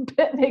little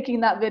bit making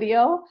that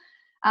video.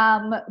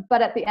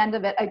 But at the end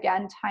of it,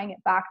 again, tying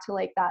it back to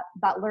like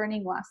that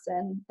learning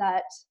lesson,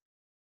 that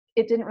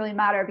it didn't really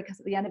matter, because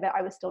at the end of it,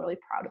 I was still really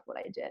proud of what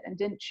I did, and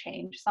didn't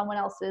change someone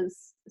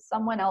else's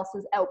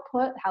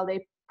output, how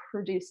they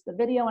produced the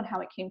video and how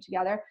it came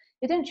together.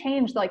 It didn't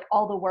change like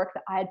all the work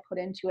that I had put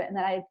into it, and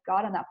then I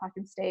got on that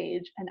fucking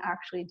stage and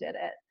actually did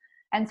it.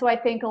 And so I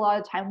think a lot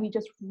of time we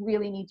just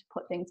really need to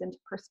put things into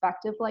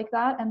perspective like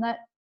that, and that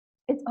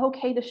it's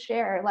okay to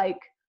share. Like,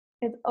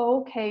 it's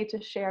okay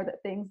to share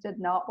that things did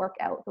not work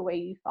out the way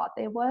you thought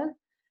they would.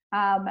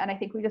 And I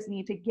think we just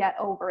need to get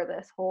over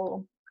this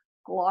whole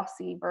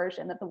glossy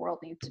version that the world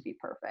needs to be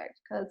perfect,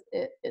 because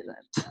it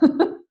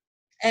isn't.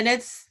 And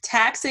it's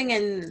taxing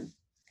and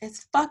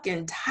it's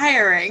fucking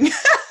tiring.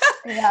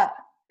 Yeah.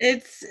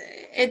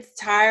 It's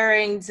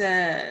tiring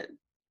to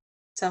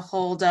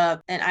hold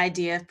up an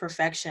idea of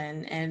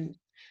perfection. And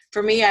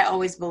for me, I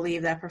always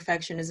believe that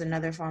perfection is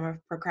another form of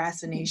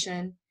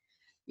procrastination.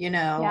 You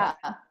know, Yeah.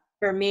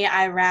 for me,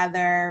 I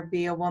rather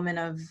be a woman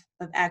of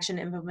action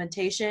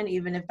implementation,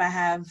 even if I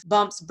have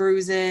bumps,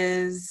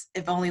 bruises,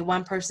 if only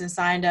one person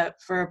signed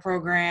up for a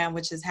program,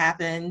 which has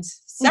happened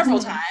several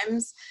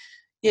times.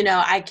 You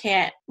know,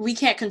 we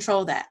can't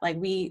control that. Like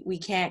we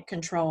can't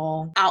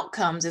control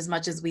outcomes as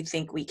much as we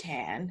think we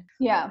can.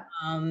 Yeah.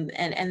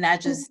 And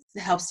that just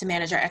helps to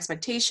manage our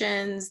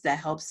expectations. That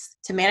helps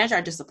to manage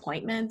our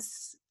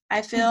disappointments,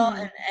 I feel.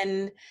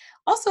 And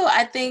also,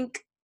 I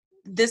think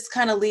this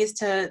kind of leads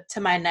to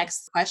my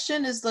next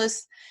question, is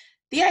this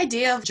the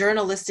idea of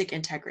journalistic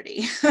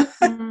integrity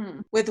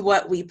with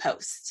what we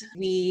post.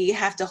 We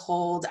have to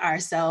hold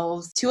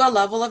ourselves to a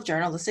level of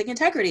journalistic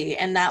integrity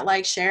and not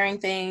like sharing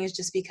things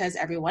just because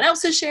everyone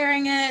else is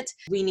sharing it.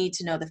 We need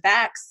to know the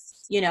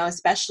facts, you know,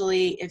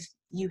 especially if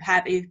you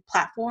have a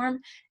platform.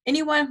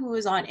 Anyone who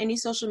is on any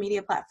social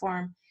media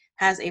platform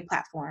has a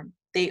platform.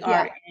 They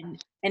are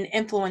an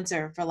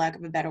influencer, for lack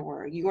of a better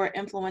word. You are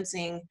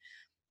influencing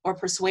or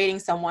persuading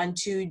someone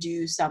to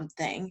do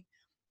something.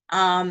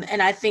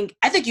 And I think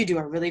you do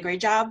a really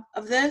great job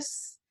of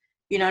this,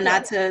 you know,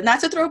 not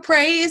to throw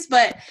praise,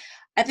 but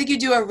I think you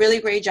do a really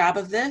great job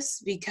of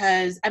this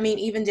because, I mean,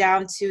 even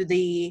down to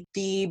the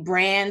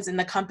brands and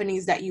the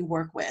companies that you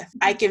work with,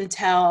 I can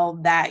tell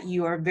that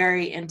you are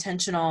very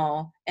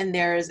intentional and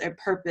there's a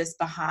purpose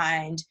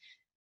behind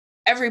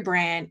every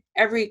brand,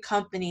 every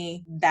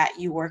company that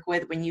you work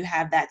with when you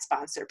have that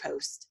sponsor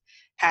post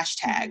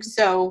hashtag.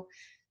 So,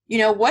 you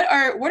know, what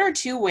are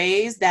two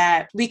ways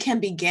that we can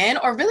begin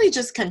or really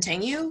just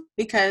continue,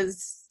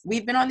 because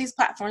we've been on these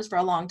platforms for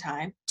a long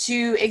time,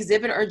 to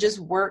exhibit or just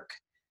work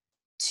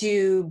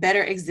to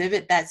better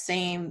exhibit that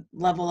same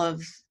level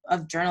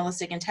of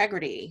journalistic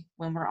integrity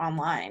when we're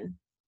online?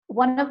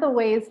 One of the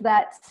ways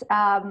that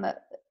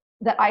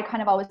that I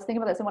kind of always think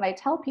about this, and what I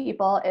tell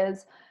people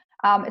is,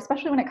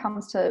 especially when it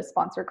comes to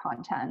sponsored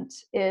content,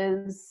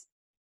 is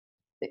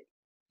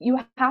you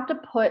have to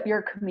put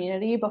your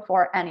community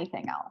before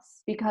anything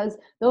else, because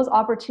those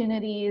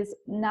opportunities,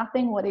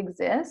 nothing would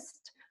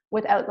exist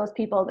without those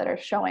people that are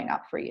showing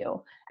up for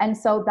you. And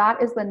so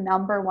that is the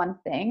number one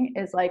thing,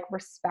 is like,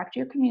 respect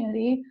your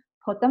community,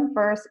 put them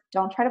first.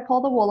 Don't try to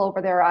pull the wool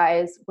over their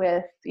eyes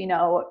with, you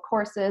know,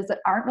 courses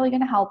that aren't really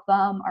going to help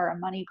them, or a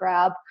money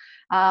grab,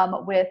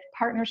 with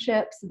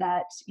partnerships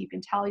that you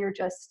can tell you're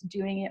just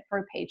doing it for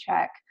a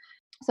paycheck.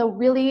 So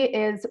really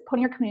is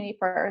putting your community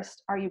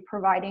first. Are you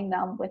providing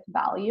them with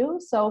value?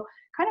 So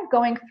kind of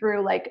going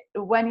through, like,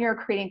 when you're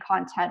creating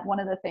content, one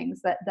of the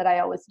things that I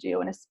always do,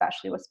 and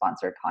especially with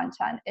sponsored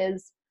content,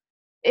 is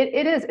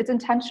it's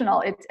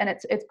intentional.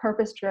 It's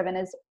purpose driven.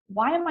 Is,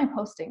 why am I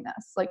posting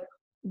this? Like,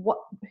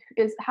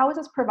 how is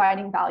this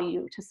providing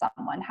value to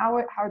someone? How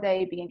are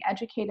they being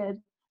educated?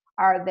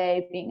 Are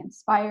they being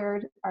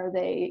inspired? Are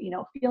they, you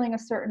know, feeling a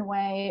certain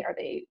way? Are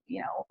they, you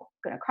know,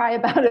 going to cry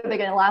about it? Are they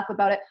going to laugh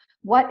about it?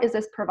 What is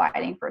this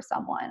providing for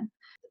someone?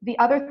 The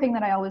other thing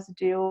that I always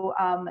do,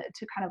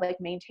 to kind of like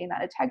maintain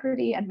that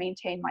integrity and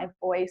maintain my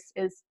voice,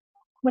 is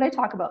when I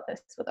talk about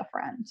this with a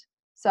friend.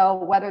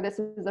 So whether this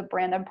is a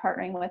brand I'm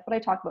partnering with, what I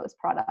talk about is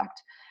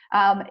product.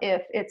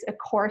 If it's a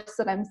course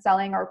that I'm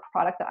selling or a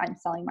product that I'm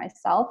selling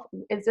myself,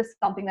 is this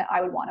something that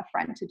I would want a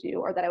friend to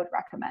do, or that I would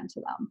recommend to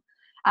them?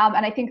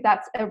 And I think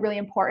that's a really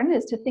important,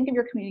 is to think of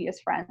your community as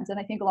friends. And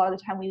I think a lot of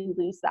the time we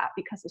lose that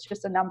because it's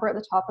just a number at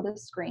the top of the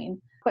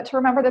screen. But to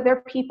remember that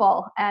they're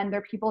people, and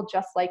they're people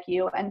just like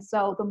you. And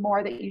so the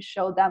more that you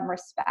show them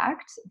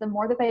respect, the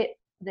more that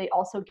they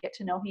also get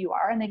to know who you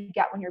are, and they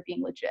get when you're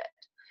being legit.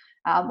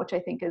 Which I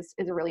think is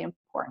a really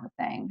important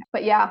thing.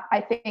 But yeah,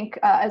 I think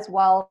as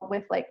well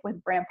with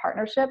brand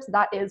partnerships,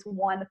 that is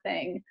one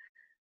thing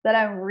that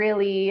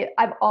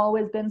I've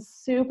always been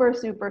super,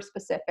 super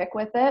specific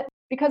with it,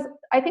 because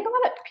I think a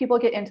lot of people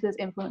get into this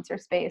influencer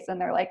space and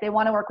they're like, they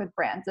want to work with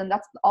brands. And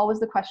that's always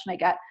the question I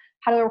get.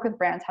 How do I work with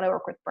brands? How do I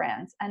work with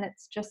brands? And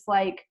it's just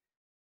like,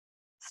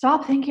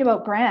 stop thinking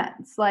about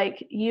brands.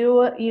 Like,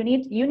 you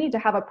need to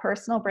have a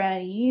personal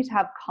brand, and you need to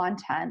have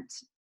content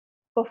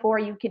before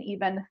you can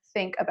even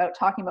think about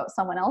talking about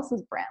someone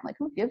else's brand. Like,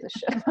 who gives a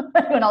shit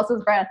about anyone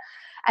else's brand?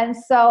 And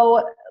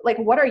so, like,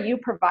 what are you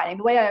providing?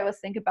 The way I always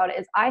think about it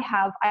is,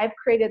 I've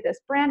created this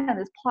brand and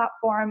this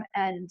platform,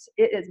 and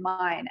it is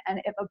mine.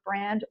 And if a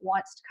brand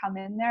wants to come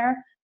in there,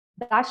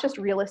 that's just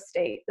real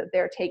estate that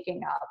they're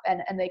taking up,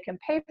 and they can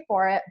pay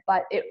for it,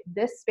 but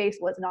this space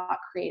was not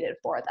created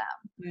for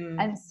them.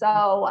 And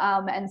so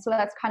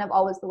that's kind of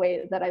always the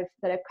way that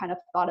I've kind of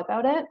thought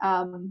about it.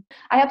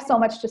 I have so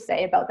much to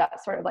say about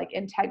that sort of like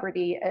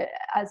integrity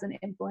as an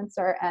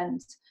influencer,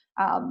 and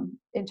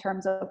in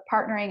terms of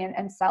partnering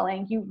and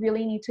selling, you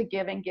really need to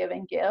give and give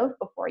and give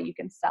before you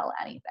can sell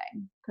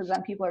anything, because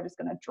then people are just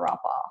going to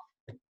drop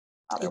off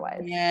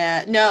otherwise.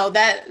 Yeah, no,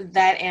 that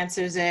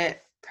answers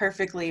it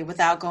perfectly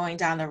without going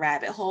down the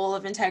rabbit hole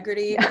of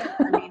integrity. Yeah.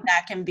 I mean,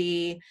 that can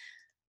be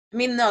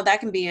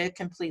a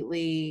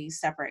completely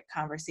separate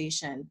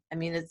conversation. I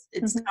mean,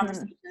 it's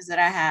conversations that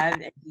I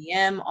have in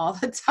DM all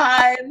the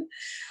time,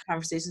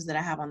 conversations that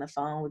I have on the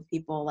phone with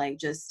people, like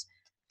just,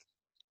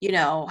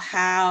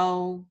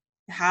 how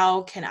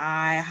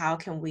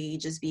can we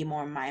just be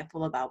more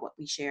mindful about what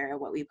we share,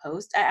 what we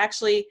post? I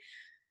actually,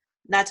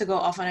 not to go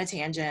off on a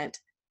tangent,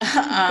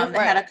 I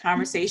had a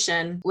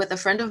conversation with a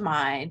friend of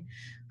mine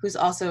who's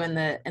also in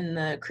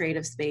the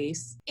creative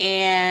space.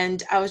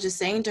 And I was just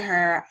saying to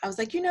her, I was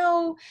like,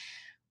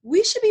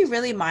 we should be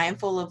really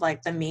mindful of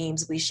like the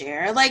memes we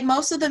share. Like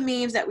most of the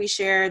memes that we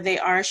share, they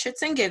are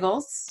shits and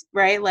giggles,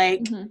 right?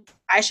 Like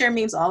I share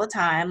memes all the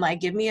time.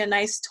 Like give me a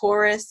nice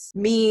Taurus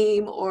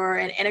meme or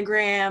an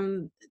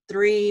Enneagram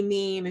 3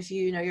 meme if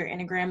you know your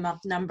Enneagram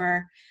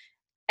number,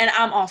 and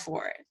I'm all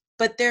for it.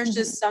 But there's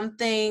just some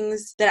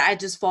things that I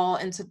just fall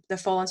into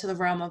the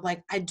realm of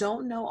like, I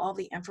don't know all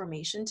the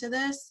information to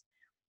this.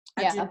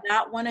 I do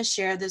not want to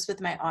share this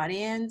with my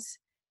audience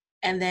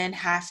and then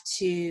have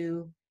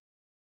to,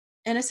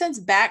 in a sense,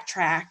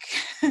 backtrack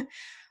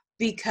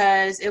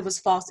because it was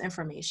false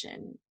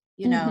information,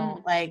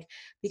 like,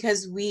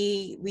 because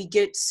we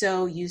get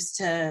so used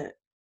to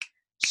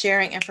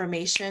sharing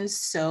information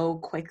so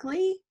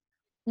quickly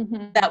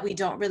that we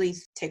don't really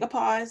take a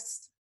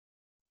pause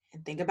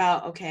and think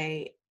about,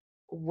 okay,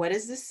 what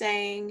is this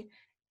saying?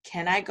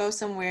 Can I go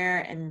somewhere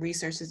and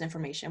research this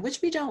information?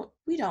 Which we don't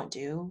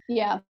do.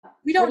 Yeah.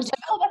 We don't do.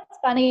 Like, oh, that's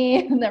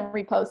funny. And then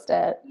repost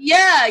it.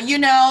 Yeah.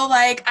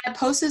 Like I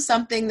posted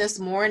something this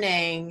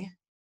morning,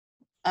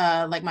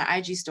 like my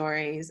IG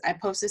stories. I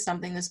posted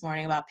something this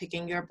morning about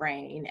picking your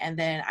brain. And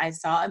then I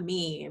saw a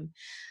meme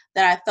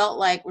that I felt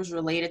like was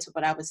related to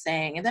what I was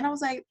saying. And then I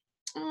was like,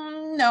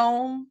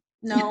 no,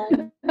 this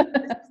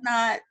is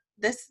not,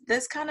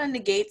 this kind of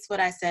negates what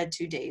I said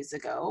 2 days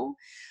ago.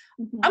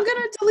 I'm going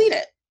to delete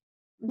it.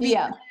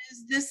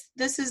 Because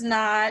this is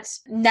not,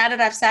 now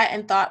that I've sat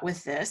and thought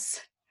with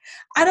this,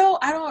 I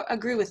don't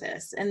agree with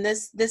this. And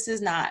this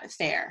is not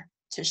fair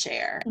to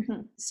share.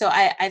 So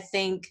I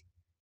think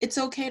it's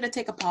okay to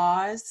take a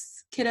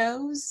pause,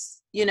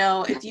 kiddos.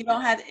 If you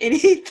don't have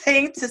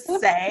anything to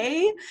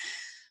say,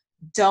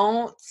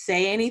 don't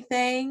say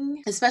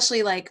anything,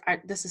 especially like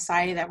the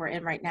society that we're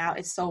in right now.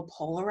 It's so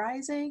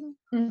polarizing.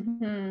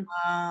 People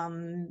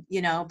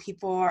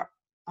are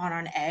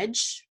on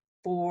edge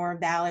for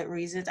valid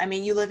reasons. I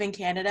mean, you live in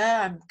Canada.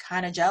 I'm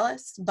kind of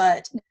jealous,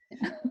 but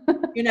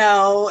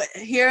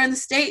here in the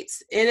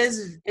States,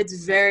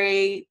 it's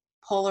very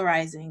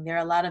polarizing. There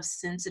are a lot of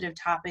sensitive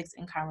topics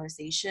and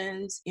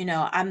conversations.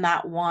 I'm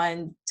not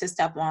one to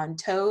step on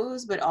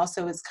toes, but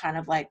also it's kind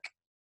of like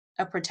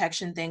a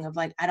protection thing of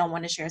like, I don't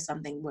want to share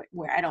something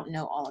where I don't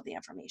know all of the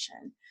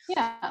information.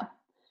 Yeah.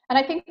 And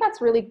I think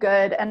that's really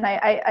good. And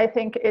I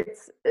think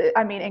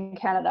in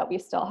Canada, we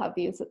still have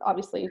these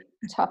obviously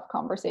tough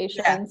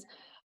conversations,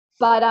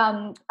 but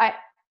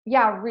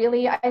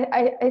really,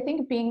 I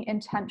think being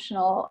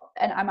intentional,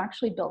 and I'm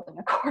actually building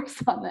a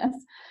course on this,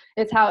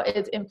 is how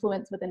it's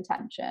influence with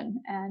intention,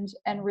 and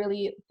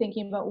really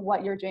thinking about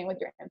what you're doing with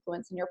your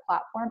influence and your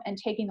platform and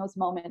taking those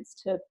moments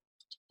to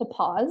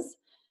pause.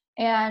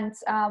 And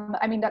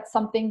that's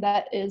something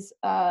that is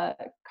kind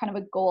of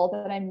a goal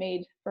that I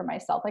made for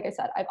myself. Like I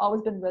said, I've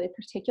always been really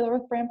particular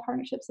with brand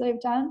partnerships that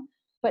I've done,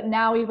 but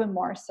now even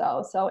more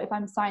so. So if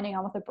I'm signing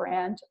on with a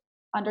brand,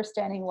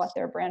 understanding what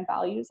their brand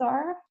values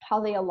are, how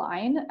they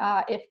align.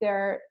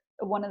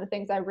 One of the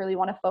things I really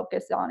want to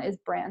focus on is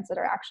brands that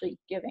are actually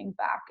giving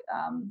back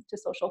to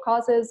social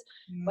causes,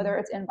 whether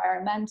it's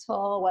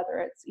environmental, whether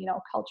it's,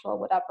 cultural,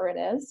 whatever it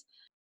is.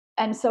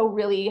 And so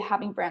really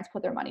having brands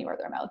put their money where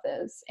their mouth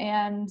is.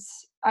 And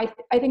I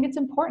think it's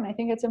important. I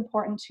think it's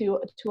important to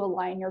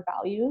align your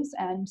values.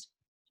 And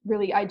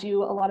really, I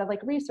do a lot of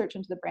like research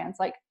into the brands,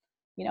 like,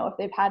 if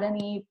they've had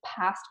any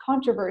past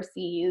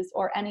controversies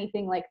or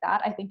anything like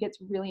that. I think it's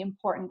really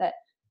important that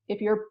if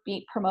you're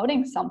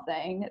promoting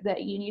something,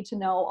 that you need to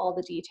know all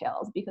the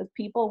details, because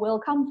people will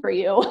come for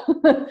you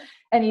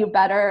and you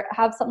better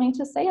have something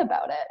to say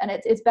about it. And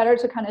it's better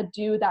to kind of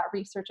do that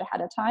research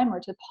ahead of time, or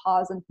to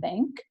pause and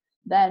think,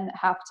 than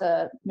have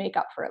to make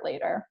up for it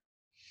later.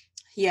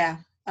 Yeah,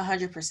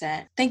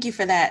 100%. Thank you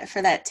for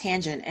that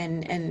tangent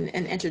and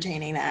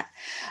entertaining that.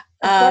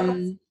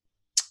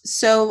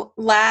 So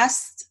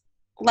last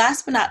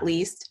but not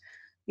least,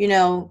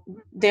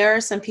 there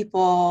are some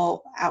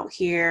people out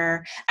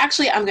here.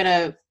 Actually, I'm going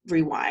to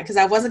rewind because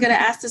I wasn't going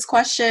to ask this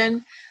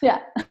question. Yeah.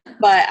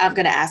 But I'm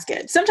going to ask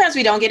it. Sometimes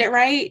we don't get it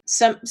right.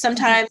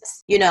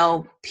 Sometimes,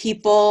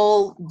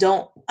 people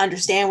don't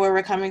understand where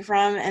we're coming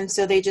from. And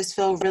so they just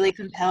feel really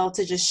compelled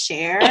to just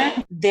share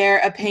their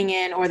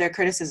opinion or their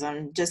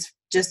criticism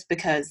just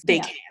because they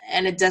can.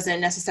 And it doesn't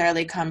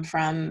necessarily come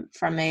from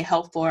a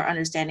helpful or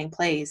understanding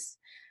place.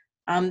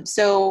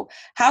 So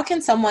how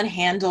can someone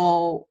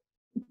handle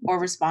or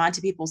respond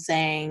to people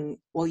saying,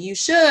 well, you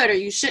should or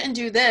you shouldn't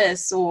do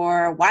this,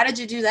 or why did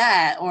you do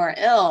that, or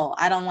ill,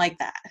 I don't like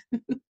that.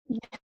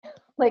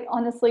 Like,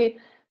 honestly,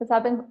 this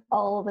happens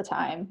all the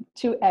time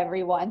to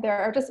everyone. There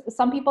are just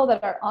some people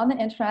that are on the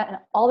internet and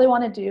all they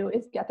want to do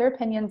is get their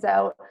opinions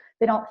out.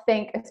 They don't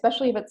think,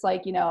 especially if it's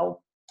like,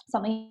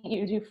 something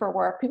you do for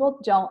work, people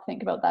don't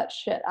think about that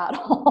shit at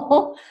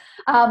all.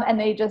 And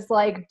they just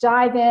like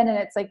dive in, and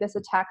it's like this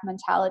attack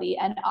mentality.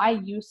 And I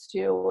used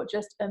to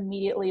just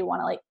immediately want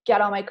to like get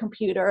on my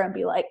computer and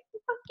be like,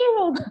 fuck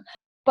you.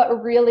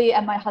 But really,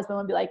 and my husband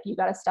would be like, you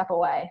got to step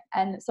away.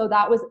 And so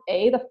that was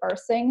the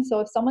first thing. So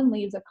if someone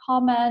leaves a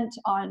comment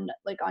on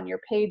your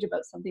page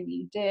about something that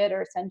you did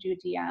or send you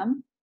a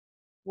DM,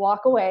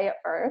 walk away at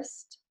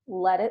first,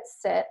 let it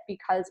sit,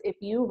 because if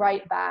you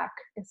write back,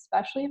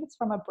 especially if it's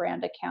from a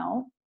brand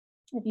account,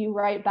 if you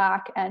write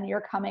back and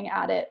you're coming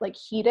at it like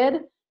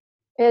heated,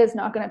 it is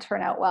not going to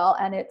turn out well.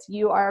 And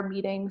you are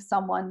meeting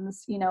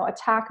someone's,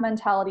 attack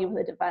mentality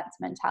with a defense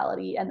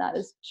mentality, and that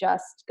is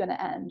just going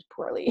to end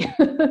poorly.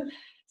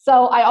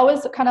 So I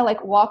always kind of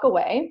like walk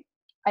away.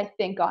 I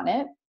think on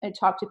it. I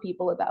talk to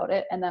people about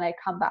it, and then I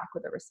come back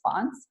with a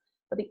response.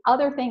 But the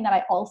other thing that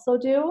I also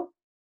do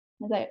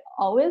is I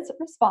always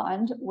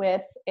respond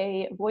with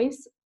a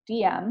voice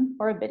DM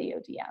or a video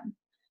DM.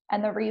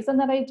 And the reason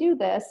that I do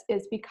this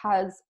is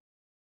because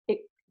it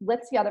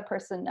lets the other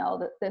person know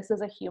that this is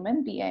a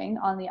human being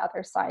on the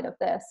other side of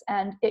this.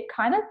 And it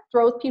kind of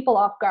throws people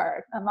off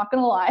guard. I'm not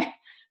going to lie.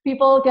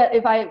 People get,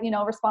 if I,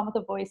 respond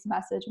with a voice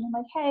message and I'm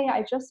like, hey,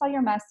 I just saw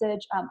your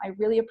message. I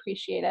really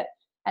appreciate it.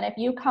 And if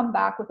you come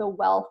back with a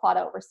well thought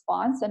out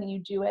response and you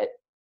do it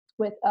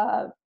with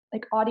a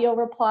like audio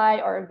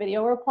reply or a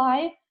video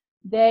reply,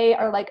 they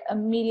are like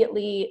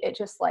immediately, it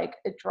just like,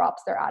 it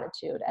drops their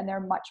attitude, and they're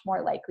much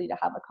more likely to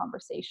have a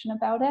conversation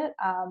about it.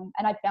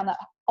 And I found that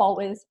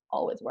always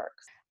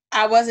works.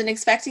 I wasn't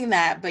expecting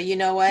that, but you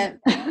know what?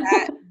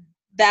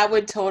 That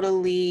would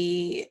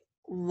totally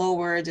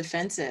lower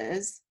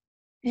defenses.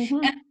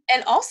 Mm-hmm.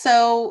 And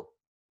also,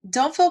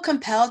 don't feel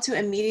compelled to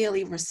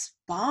immediately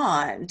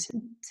respond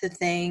to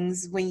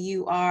things when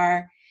you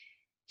are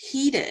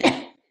heated.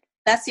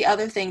 That's the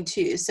other thing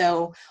too.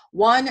 So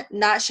one,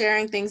 not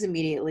sharing things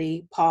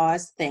immediately,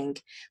 pause,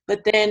 think.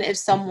 But then if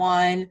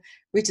someone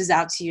reaches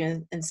out to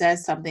you and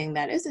says something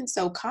that isn't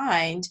so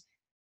kind,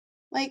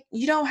 like,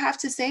 you don't have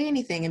to say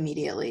anything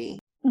immediately.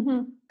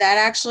 Mm-hmm. That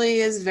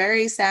actually is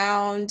very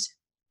sound,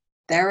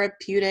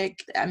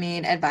 therapeutic,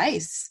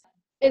 advice.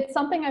 It's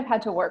something I've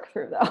had to work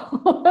through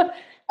though.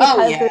 Oh,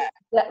 Because yeah.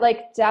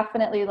 like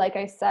definitely, like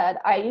I said,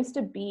 I used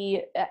to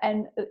be,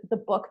 and the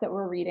book that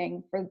we're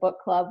reading for the book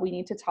club, We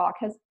Need to Talk,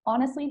 has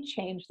honestly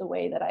changed the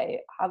way that I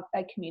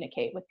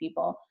communicate with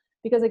people.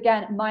 Because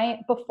again,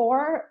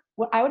 before,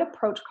 when I would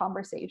approach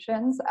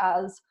conversations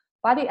as,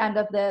 by the end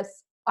of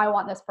this, I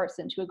want this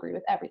person to agree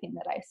with everything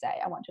that I say.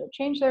 I want to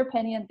change their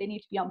opinion. They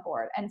need to be on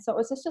board. And so it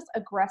was just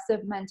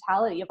aggressive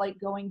mentality of like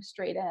going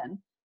straight in.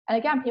 And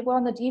again, people are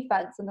on the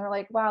defense and they're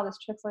like, wow, this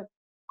chick's like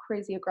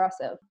crazy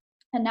aggressive.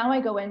 And now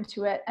I go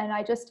into it and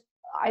I just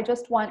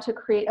want to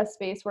create a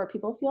space where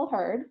people feel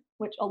heard,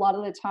 which a lot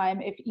of the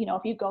time, if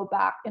you go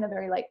back in a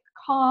very like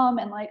calm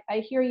and like, I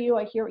hear you,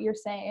 I hear what you're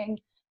saying.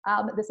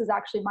 This is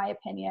actually my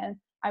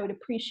opinion. I would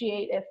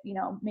appreciate if,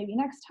 maybe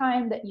next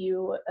time that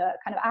you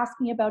kind of ask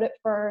me about it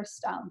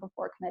first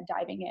before kind of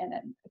diving in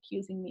and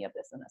accusing me of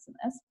this and this and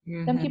this.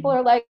 Mm-hmm. Then people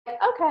are like,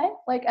 okay,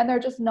 like, and they're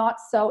just not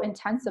so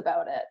intense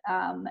about it.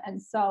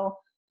 And so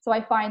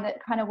I find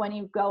that kind of when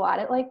you go at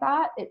it like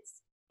that,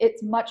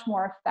 it's much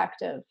more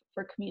effective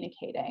for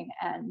communicating.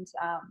 And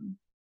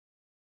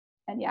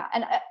yeah,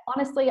 and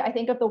honestly, I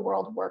think if the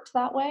world worked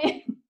that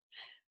way,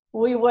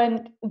 we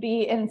wouldn't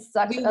be in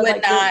such we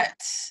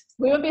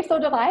wouldn't be so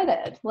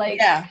divided. Like,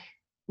 yeah,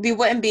 we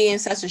wouldn't be in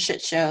such a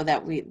shit show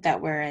that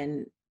we're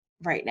in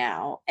right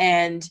now.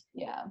 And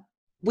yeah,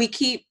 we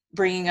keep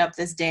bringing up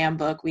this damn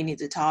book, We Need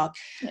to Talk.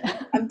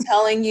 yeah. I'm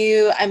telling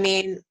you,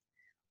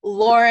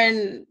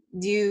 Lauren,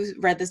 you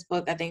read this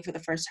book, I think, for the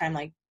first time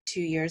like 2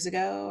 years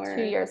ago, or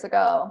 2 years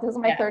ago. This is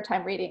my third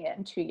time reading it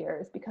in 2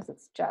 years because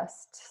it's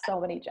just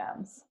so many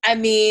gems.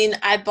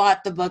 I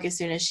bought the book as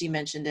soon as she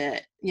mentioned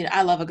it.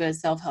 I love a good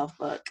self-help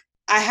book.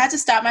 I had to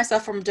stop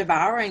myself from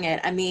devouring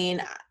it.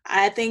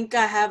 I think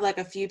I have like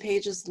a few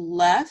pages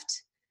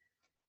left,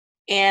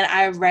 and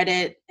I read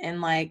it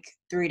in like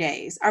 3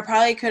 days. I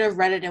probably could have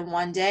read it in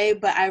 1 day,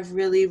 but I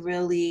really,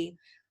 really,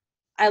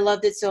 I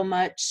loved it so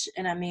much.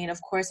 And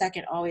of course I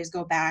can always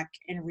go back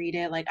and read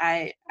it. Like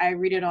I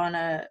read it on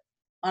a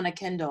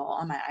Kindle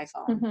on my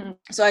iPhone. Mm-hmm.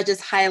 So I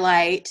just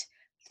highlight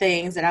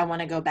things that I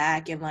want to go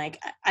back, and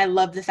like I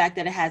love the fact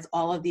that it has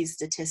all of these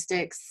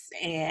statistics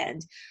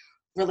and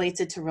relates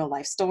it to real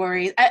life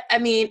stories.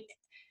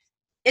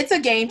 It's a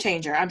game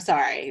changer. I'm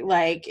sorry.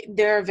 Like,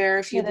 there are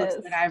very few books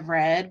that I've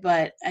read,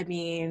 but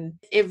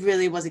it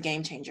really was a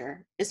game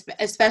changer,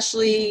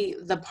 especially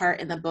the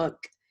part in the book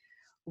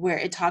where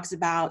it talks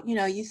about,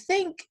 you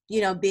think,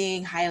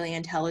 being highly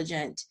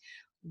intelligent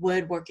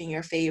would work in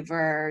your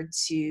favor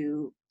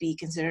to be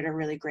considered a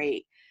really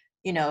great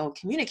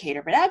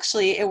communicator, but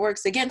actually it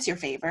works against your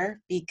favor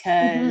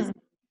because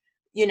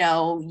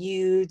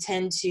you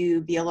tend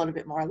to be a little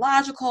bit more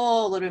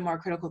logical, a little bit more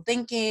critical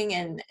thinking,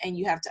 and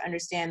you have to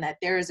understand that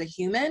there is a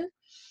human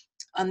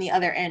on the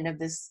other end of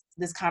this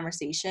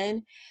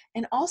conversation.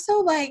 And also,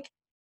 like,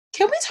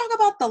 can we talk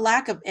about the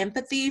lack of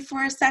empathy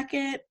for a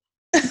second?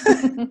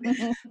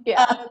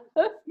 Yeah.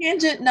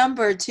 Tangent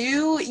number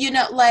two,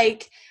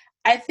 like,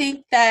 I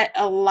think that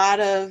a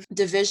lot of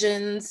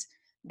divisions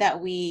that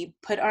we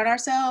put on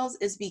ourselves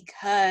is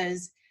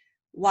because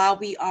while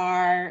we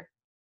are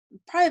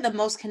probably the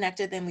most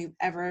connected than we've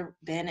ever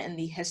been in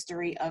the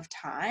history of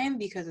time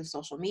because of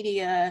social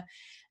media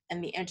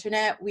and the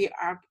internet, we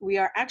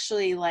are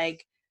actually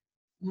like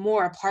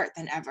more apart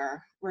than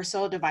ever. We're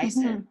so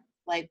divisive.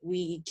 Like,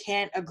 we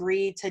can't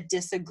agree to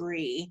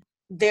disagree.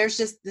 There's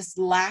just this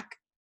lack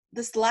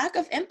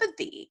of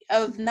empathy,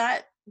 of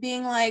not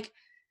being like,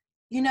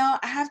 I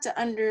have to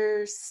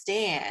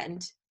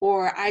understand,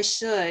 or I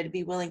should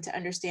be willing to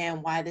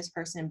understand why this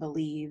person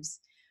believes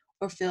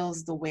or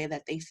feels the way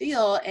that they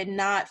feel, and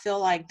not feel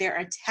like they're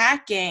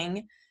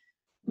attacking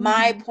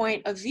my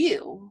point of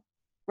view,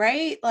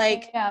 right?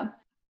 Like, Yeah.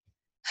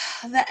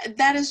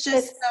 that is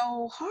just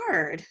so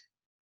hard.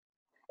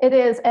 It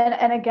is.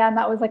 And again,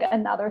 that was like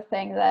another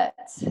thing that,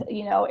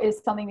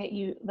 is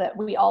something that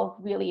we all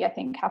really, I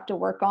think, have to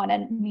work on.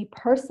 And me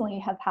personally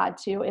have had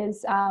to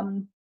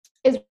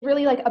is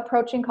really like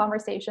approaching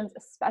conversations,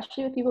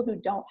 especially with people who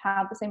don't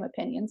have the same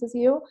opinions as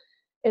you,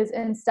 is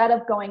instead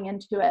of going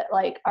into it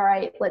like, all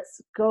right,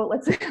 let's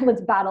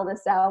let's battle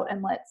this out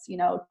and let's,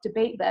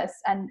 debate this,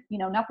 and,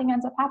 nothing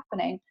ends up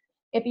happening.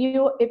 If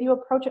you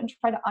approach it and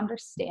try to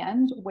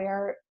understand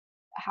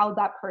how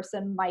that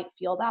person might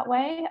feel that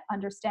way,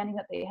 understanding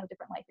that they have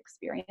different life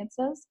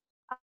experiences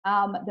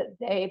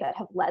that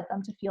have led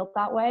them to feel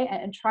that way,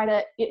 and try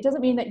to, it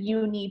doesn't mean that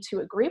you need to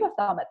agree with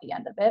them at the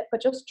end of it,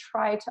 but just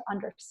try to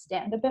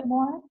understand a bit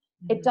more.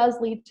 It does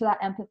lead to that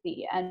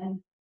empathy. And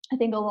I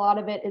think a lot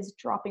of it is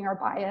dropping our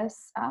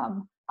bias,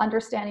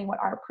 understanding what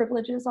our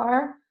privileges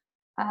are.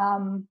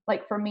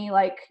 Like for me,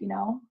 I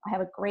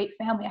have a great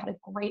family. I had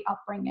a great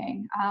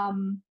upbringing.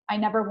 I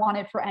never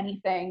wanted for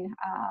anything.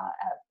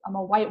 I'm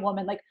a white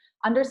woman, like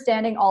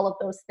understanding all of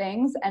those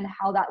things and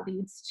how that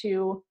leads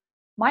to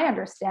my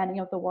understanding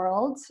of the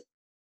world,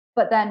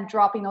 but then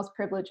dropping those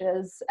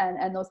privileges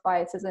and those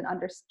biases and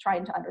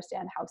trying to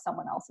understand how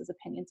someone else's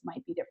opinions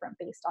might be different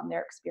based on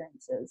their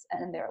experiences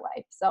and their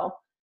life. So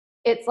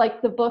it's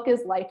like the book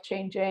is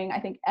life-changing. I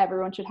think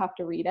everyone should have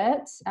to read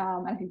it.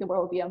 I think the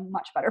world would be a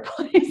much better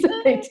place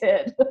if they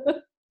did.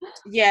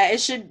 Yeah,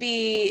 it should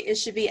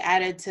be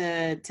added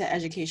to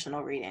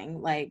educational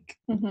reading, like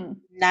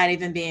not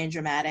even being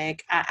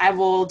dramatic. I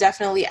will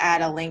definitely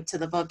add a link to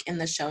the book in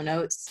the show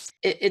notes.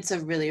 It's a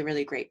really,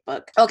 really great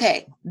book.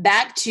 Okay,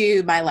 back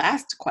to my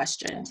last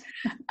question.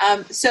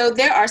 So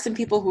there are some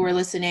people who are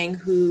listening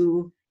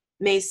who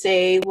may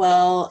say,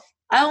 well,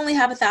 I only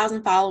have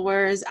 1,000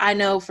 followers. I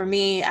know for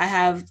me, I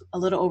have a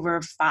little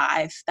over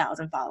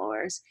 5,000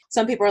 followers.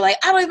 Some people are like,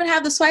 I don't even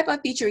have the swipe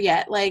up feature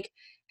yet. Like,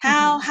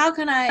 how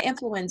can I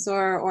influence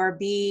or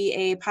be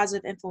a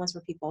positive influence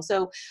for people?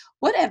 So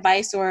what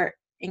advice or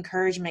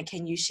encouragement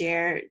can you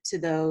share to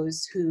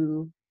those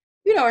who,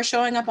 are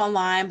showing up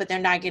online, but they're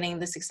not getting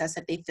the success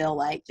that they feel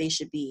like they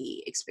should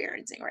be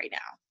experiencing right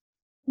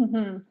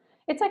now?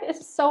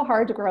 It's so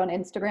hard to grow on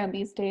Instagram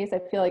these days. I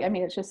feel like,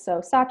 it's just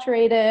so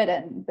saturated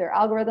and their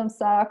algorithm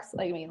sucks.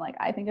 I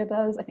think it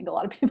does. I think a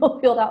lot of people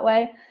feel that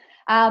way.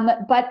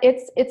 But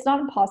it's not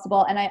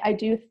impossible. And I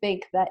do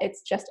think that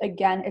it's just,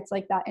 again, it's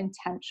like that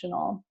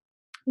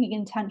being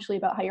intentionally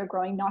about how you're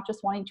growing, not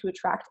just wanting to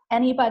attract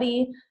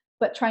anybody,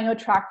 but trying to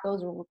attract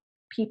those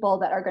people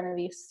that are going to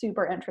be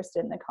super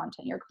interested in the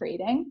content you're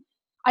creating.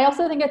 I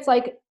also think it's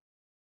like,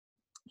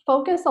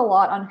 focus a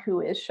lot on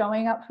who is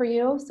showing up for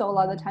you. So a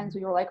lot of the times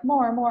we were like,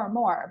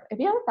 more. If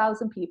you have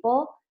 1,000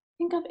 people,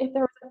 think of if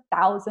there was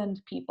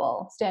 1,000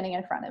 people standing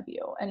in front of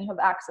you and you have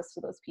access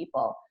to those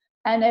people.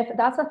 And if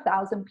that's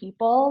 1,000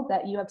 people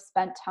that you have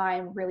spent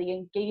time really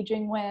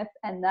engaging with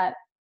and that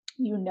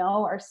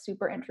are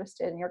super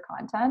interested in your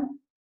content,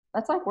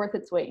 that's like worth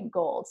its weight in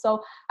gold.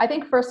 So I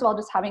think first of all,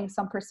 just having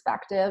some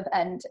perspective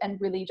and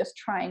really just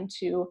trying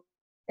to,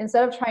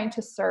 instead of trying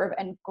to serve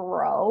and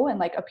grow and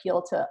like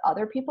appeal to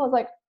other people, it's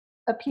like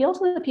appeal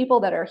to the people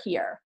that are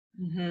here.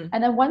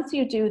 And then once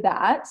you do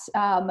that,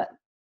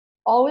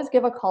 always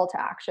give a call to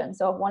action.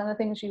 So if one of the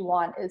things you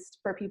want is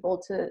for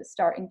people to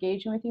start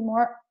engaging with you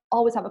more,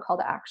 always have a call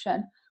to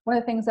action. One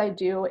of the things I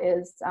do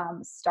is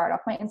start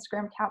off my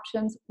Instagram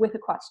captions with a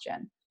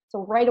question.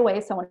 So right away,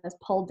 someone is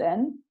pulled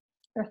in.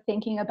 They're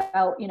thinking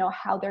about,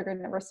 how they're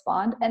going to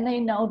respond, and they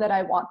know that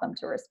I want them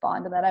to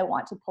respond and that I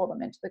want to pull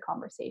them into the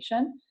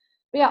conversation.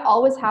 But yeah,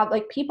 always have,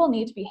 like, people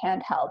need to be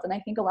handheld. And I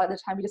think a lot of the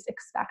time we just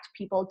expect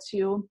people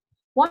to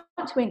want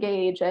to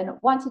engage and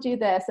want to do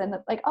this. And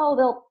like,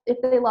 oh, if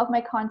they love my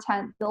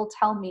content, they'll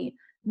tell me.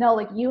 No,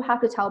 like, you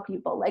have to tell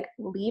people, like,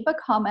 leave a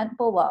comment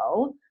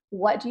below.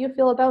 What do you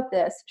feel about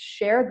this?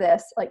 Share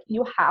this. Like,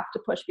 you have to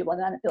push people.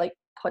 And then it like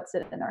puts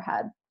it in their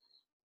head.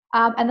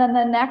 And then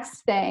the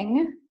next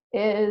thing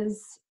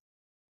is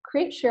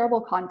create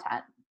shareable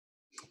content.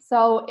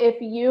 So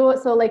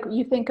like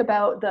you think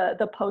about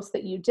the post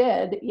that you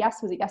did,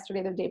 was it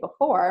yesterday or the day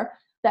before,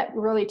 that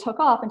really took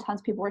off and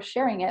tons of people were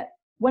sharing it.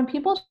 When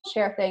people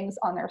share things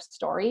on their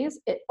stories,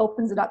 it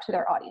opens it up to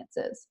their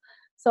audiences.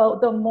 So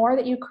the more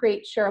that you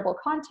create shareable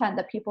content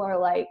that people are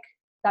like,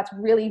 that's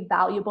really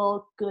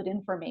valuable, good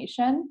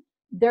information,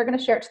 they're going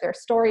to share it to their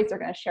stories, they're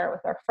going to share it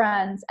with their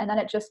friends, and then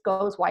it just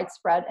goes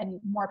widespread and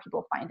more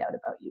people find out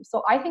about you.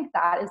 So I think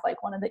that is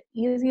like one of the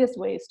easiest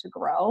ways to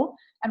grow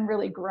and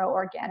really grow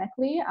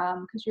organically,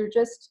 because you're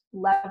just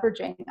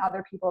leveraging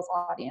other people's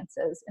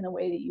audiences in a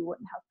way that you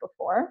wouldn't have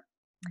before.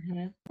 Mm-hmm.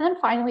 And then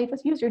finally,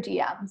 just use your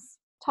DMs.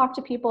 Talk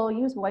to people,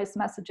 use voice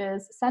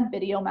messages, send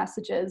video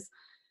messages.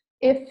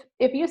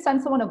 If you send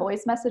someone a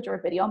voice message or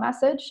a video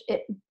message,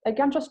 it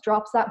again just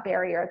drops that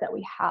barrier that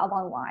we have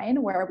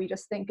online where we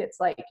just think it's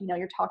like,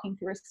 you're talking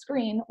through a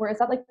screen, whereas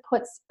that like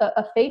puts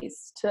a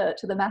face to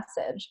the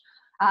message,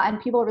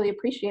 and people really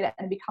appreciate it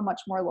and become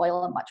much more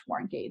loyal and much more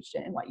engaged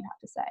in what you have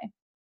to say.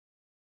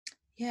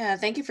 Yeah,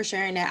 thank you for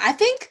sharing that. I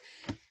think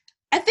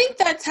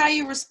that's how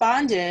you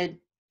responded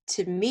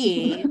to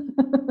me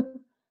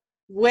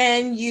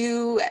when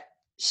you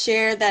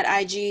share that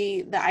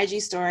the IG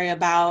story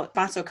about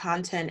sponsored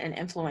content and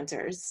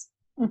influencers.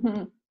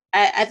 Mm-hmm.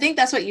 I think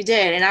that's what you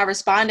did. And I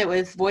responded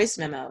with voice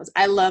memos.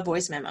 I love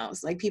voice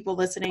memos. Like people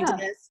listening to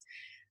this,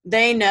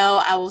 they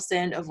know I will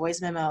send a voice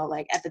memo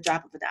like at the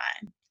drop of a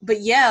dime. But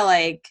yeah,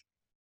 like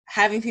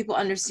having people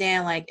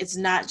understand like it's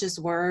not just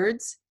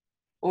words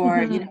or,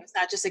 mm-hmm. It's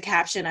not just a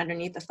caption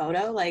underneath the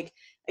photo. Like,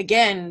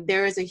 again,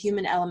 there is a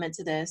human element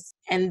to this.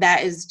 And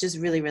that is just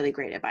really, really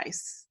great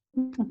advice.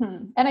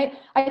 Mm-hmm. And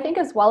I think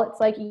as well, it's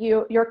like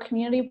your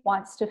community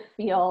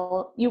you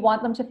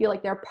want them to feel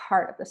like they're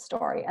part of the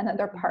story and that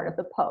they're part of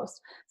the post.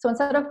 So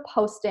instead of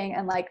posting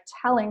and like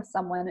telling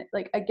someone,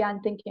 like,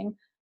 again, thinking,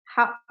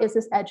 how is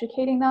this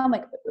educating them?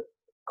 Like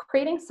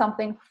creating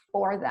something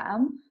for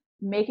them,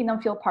 making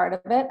them feel part of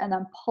it, and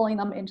then pulling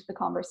them into the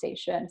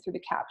conversation through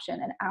the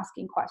caption and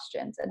asking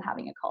questions and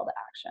having a call to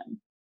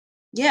action.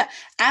 Yeah.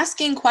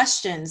 Asking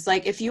questions.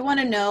 Like if you want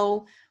to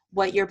know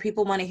what your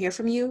people want to hear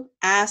from you,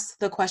 ask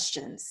the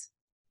questions.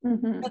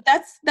 Mm-hmm. But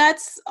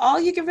that's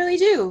all you can really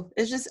do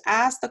is just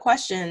ask the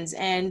questions.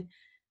 And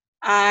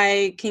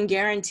I can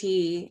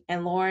guarantee,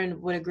 and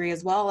Lauren would agree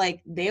as well,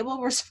 like they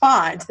will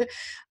respond.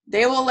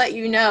 They will let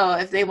you know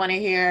if they want to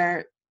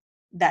hear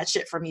that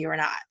shit from you or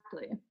not.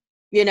 Exactly.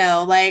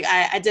 Like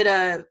I did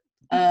a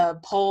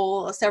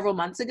poll several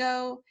months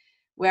ago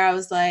where I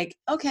was like,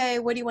 okay,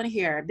 what do you want to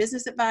hear?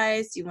 Business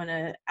advice? Do you want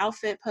an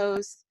outfit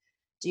post?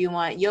 Do you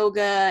want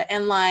yoga?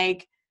 And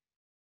like,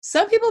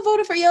 some people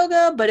voted for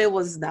yoga, but it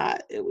was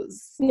not. It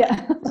was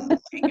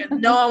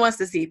no one wants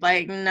to see.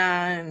 Like,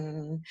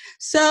 none.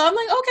 So I'm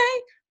like,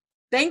 okay,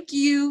 thank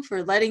you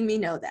for letting me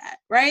know that,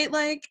 right?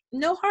 Like,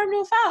 no harm,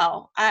 no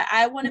foul.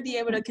 I want to be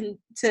able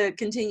to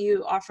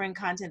continue offering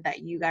content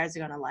that you guys are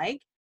going to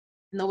like.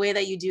 And the way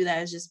that you do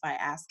that is just by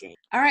asking.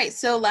 All right.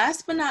 So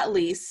last but not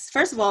least,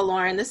 first of all,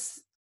 Lauren,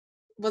 this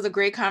was a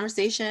great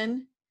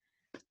conversation.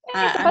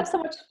 I've had so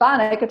much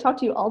fun. I could talk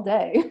to you all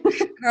day.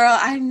 Girl,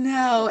 I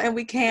know. And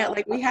we can't,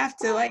 like, we have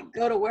to like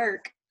go to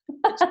work.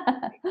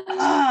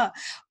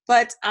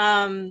 But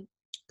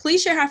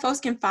please share how folks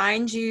can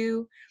find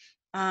you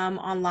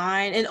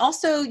online. And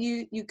also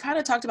you kind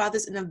of talked about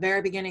this in the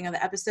very beginning of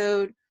the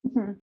episode,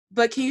 mm-hmm.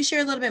 But can you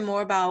share a little bit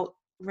more about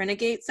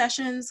Renegade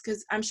Sessions?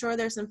 Because I'm sure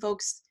there's some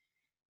folks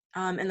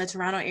in the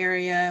Toronto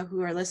area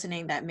who are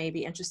listening that may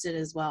be interested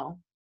as well.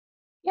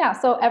 Yeah,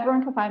 so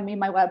everyone can find me.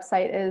 My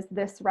website is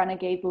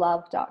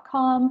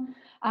thisrenegadelove.com.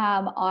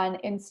 On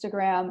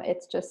Instagram,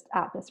 it's just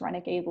at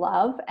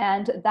thisrenegadelove.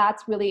 And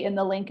that's really in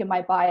the link in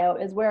my bio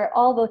is where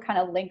all the kind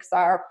of links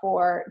are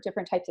for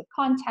different types of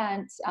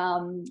content,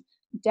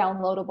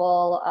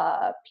 downloadable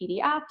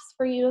PDFs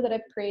for you that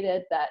I've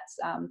created that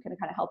can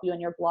kind of help you in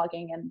your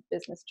blogging and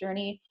business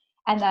journey.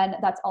 And then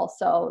that's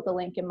also the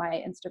link in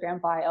my Instagram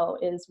bio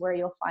is where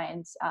you'll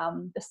find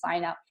the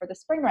sign up for the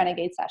Spring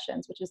Renegade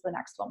Sessions, which is the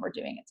next one we're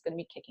doing. It's going to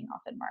be kicking off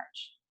in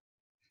March.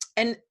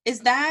 And is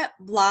that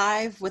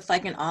live with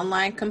like an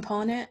online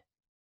component?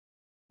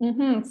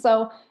 Mm-hmm.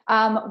 So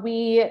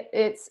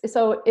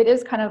it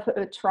is kind of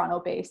Toronto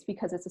based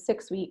because it's a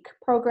 6-week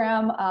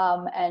program,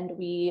 and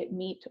we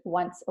meet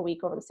once a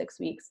week over the 6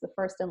 weeks. The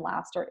first and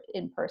last are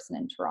in person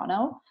in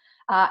Toronto.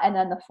 And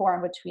then the 4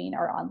 in between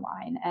are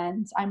online.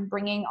 And I'm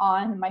bringing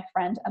on my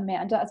friend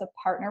Amanda as a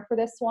partner for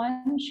this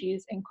one.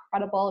 She's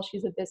incredible.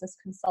 She's a business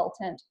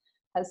consultant,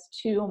 has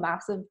 2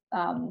 massive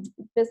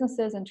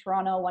businesses in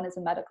Toronto. One is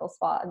a medical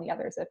spa and the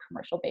other is a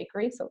commercial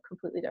bakery, so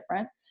completely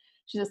different.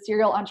 She's a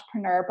serial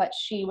entrepreneur, but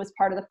she was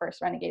part of the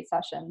first Renegade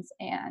Sessions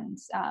and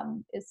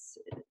is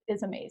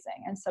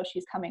amazing. And so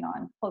she's coming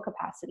on full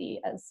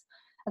capacity as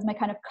my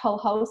kind of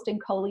co-host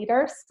and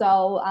co-leader.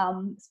 So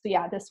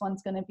yeah, this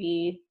one's going to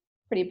be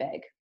pretty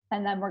big.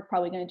 And then we're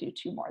probably going to do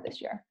 2 more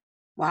this year.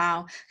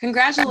 Wow.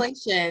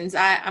 Congratulations.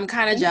 I'm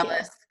kind of Thank you.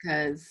 jealous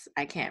because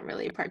I can't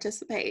really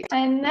participate.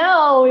 I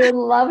know. We would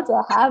love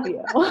to have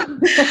you. I'm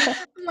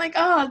like,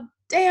 oh,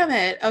 damn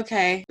it.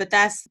 Okay. But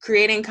that's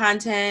creating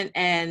content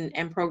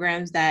and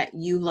programs that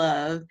you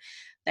love,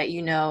 that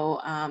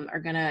are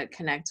going to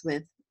connect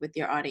with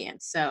your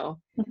audience. So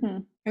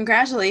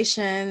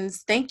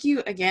congratulations. Thank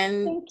you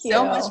again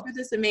so much for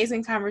this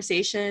amazing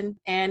conversation.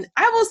 And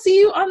I will see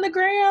you on the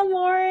gram,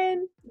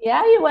 Lauren.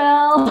 Yeah, you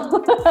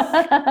will.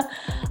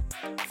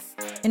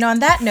 And on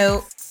that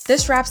note,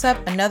 this wraps up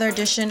another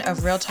edition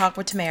of Real Talk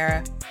with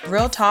Tamara,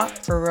 Real Talk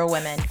for Real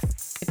Women.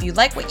 If you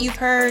like what you've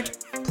heard,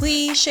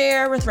 please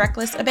share with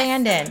reckless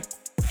abandon.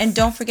 And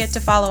don't forget to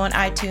follow on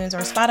iTunes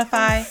or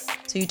Spotify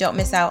so you don't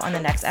miss out on the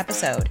next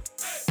episode.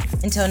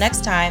 Until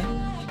next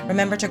time,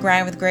 remember to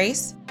grind with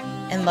grace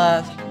and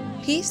love,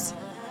 peace,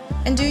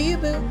 and do you,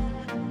 boo.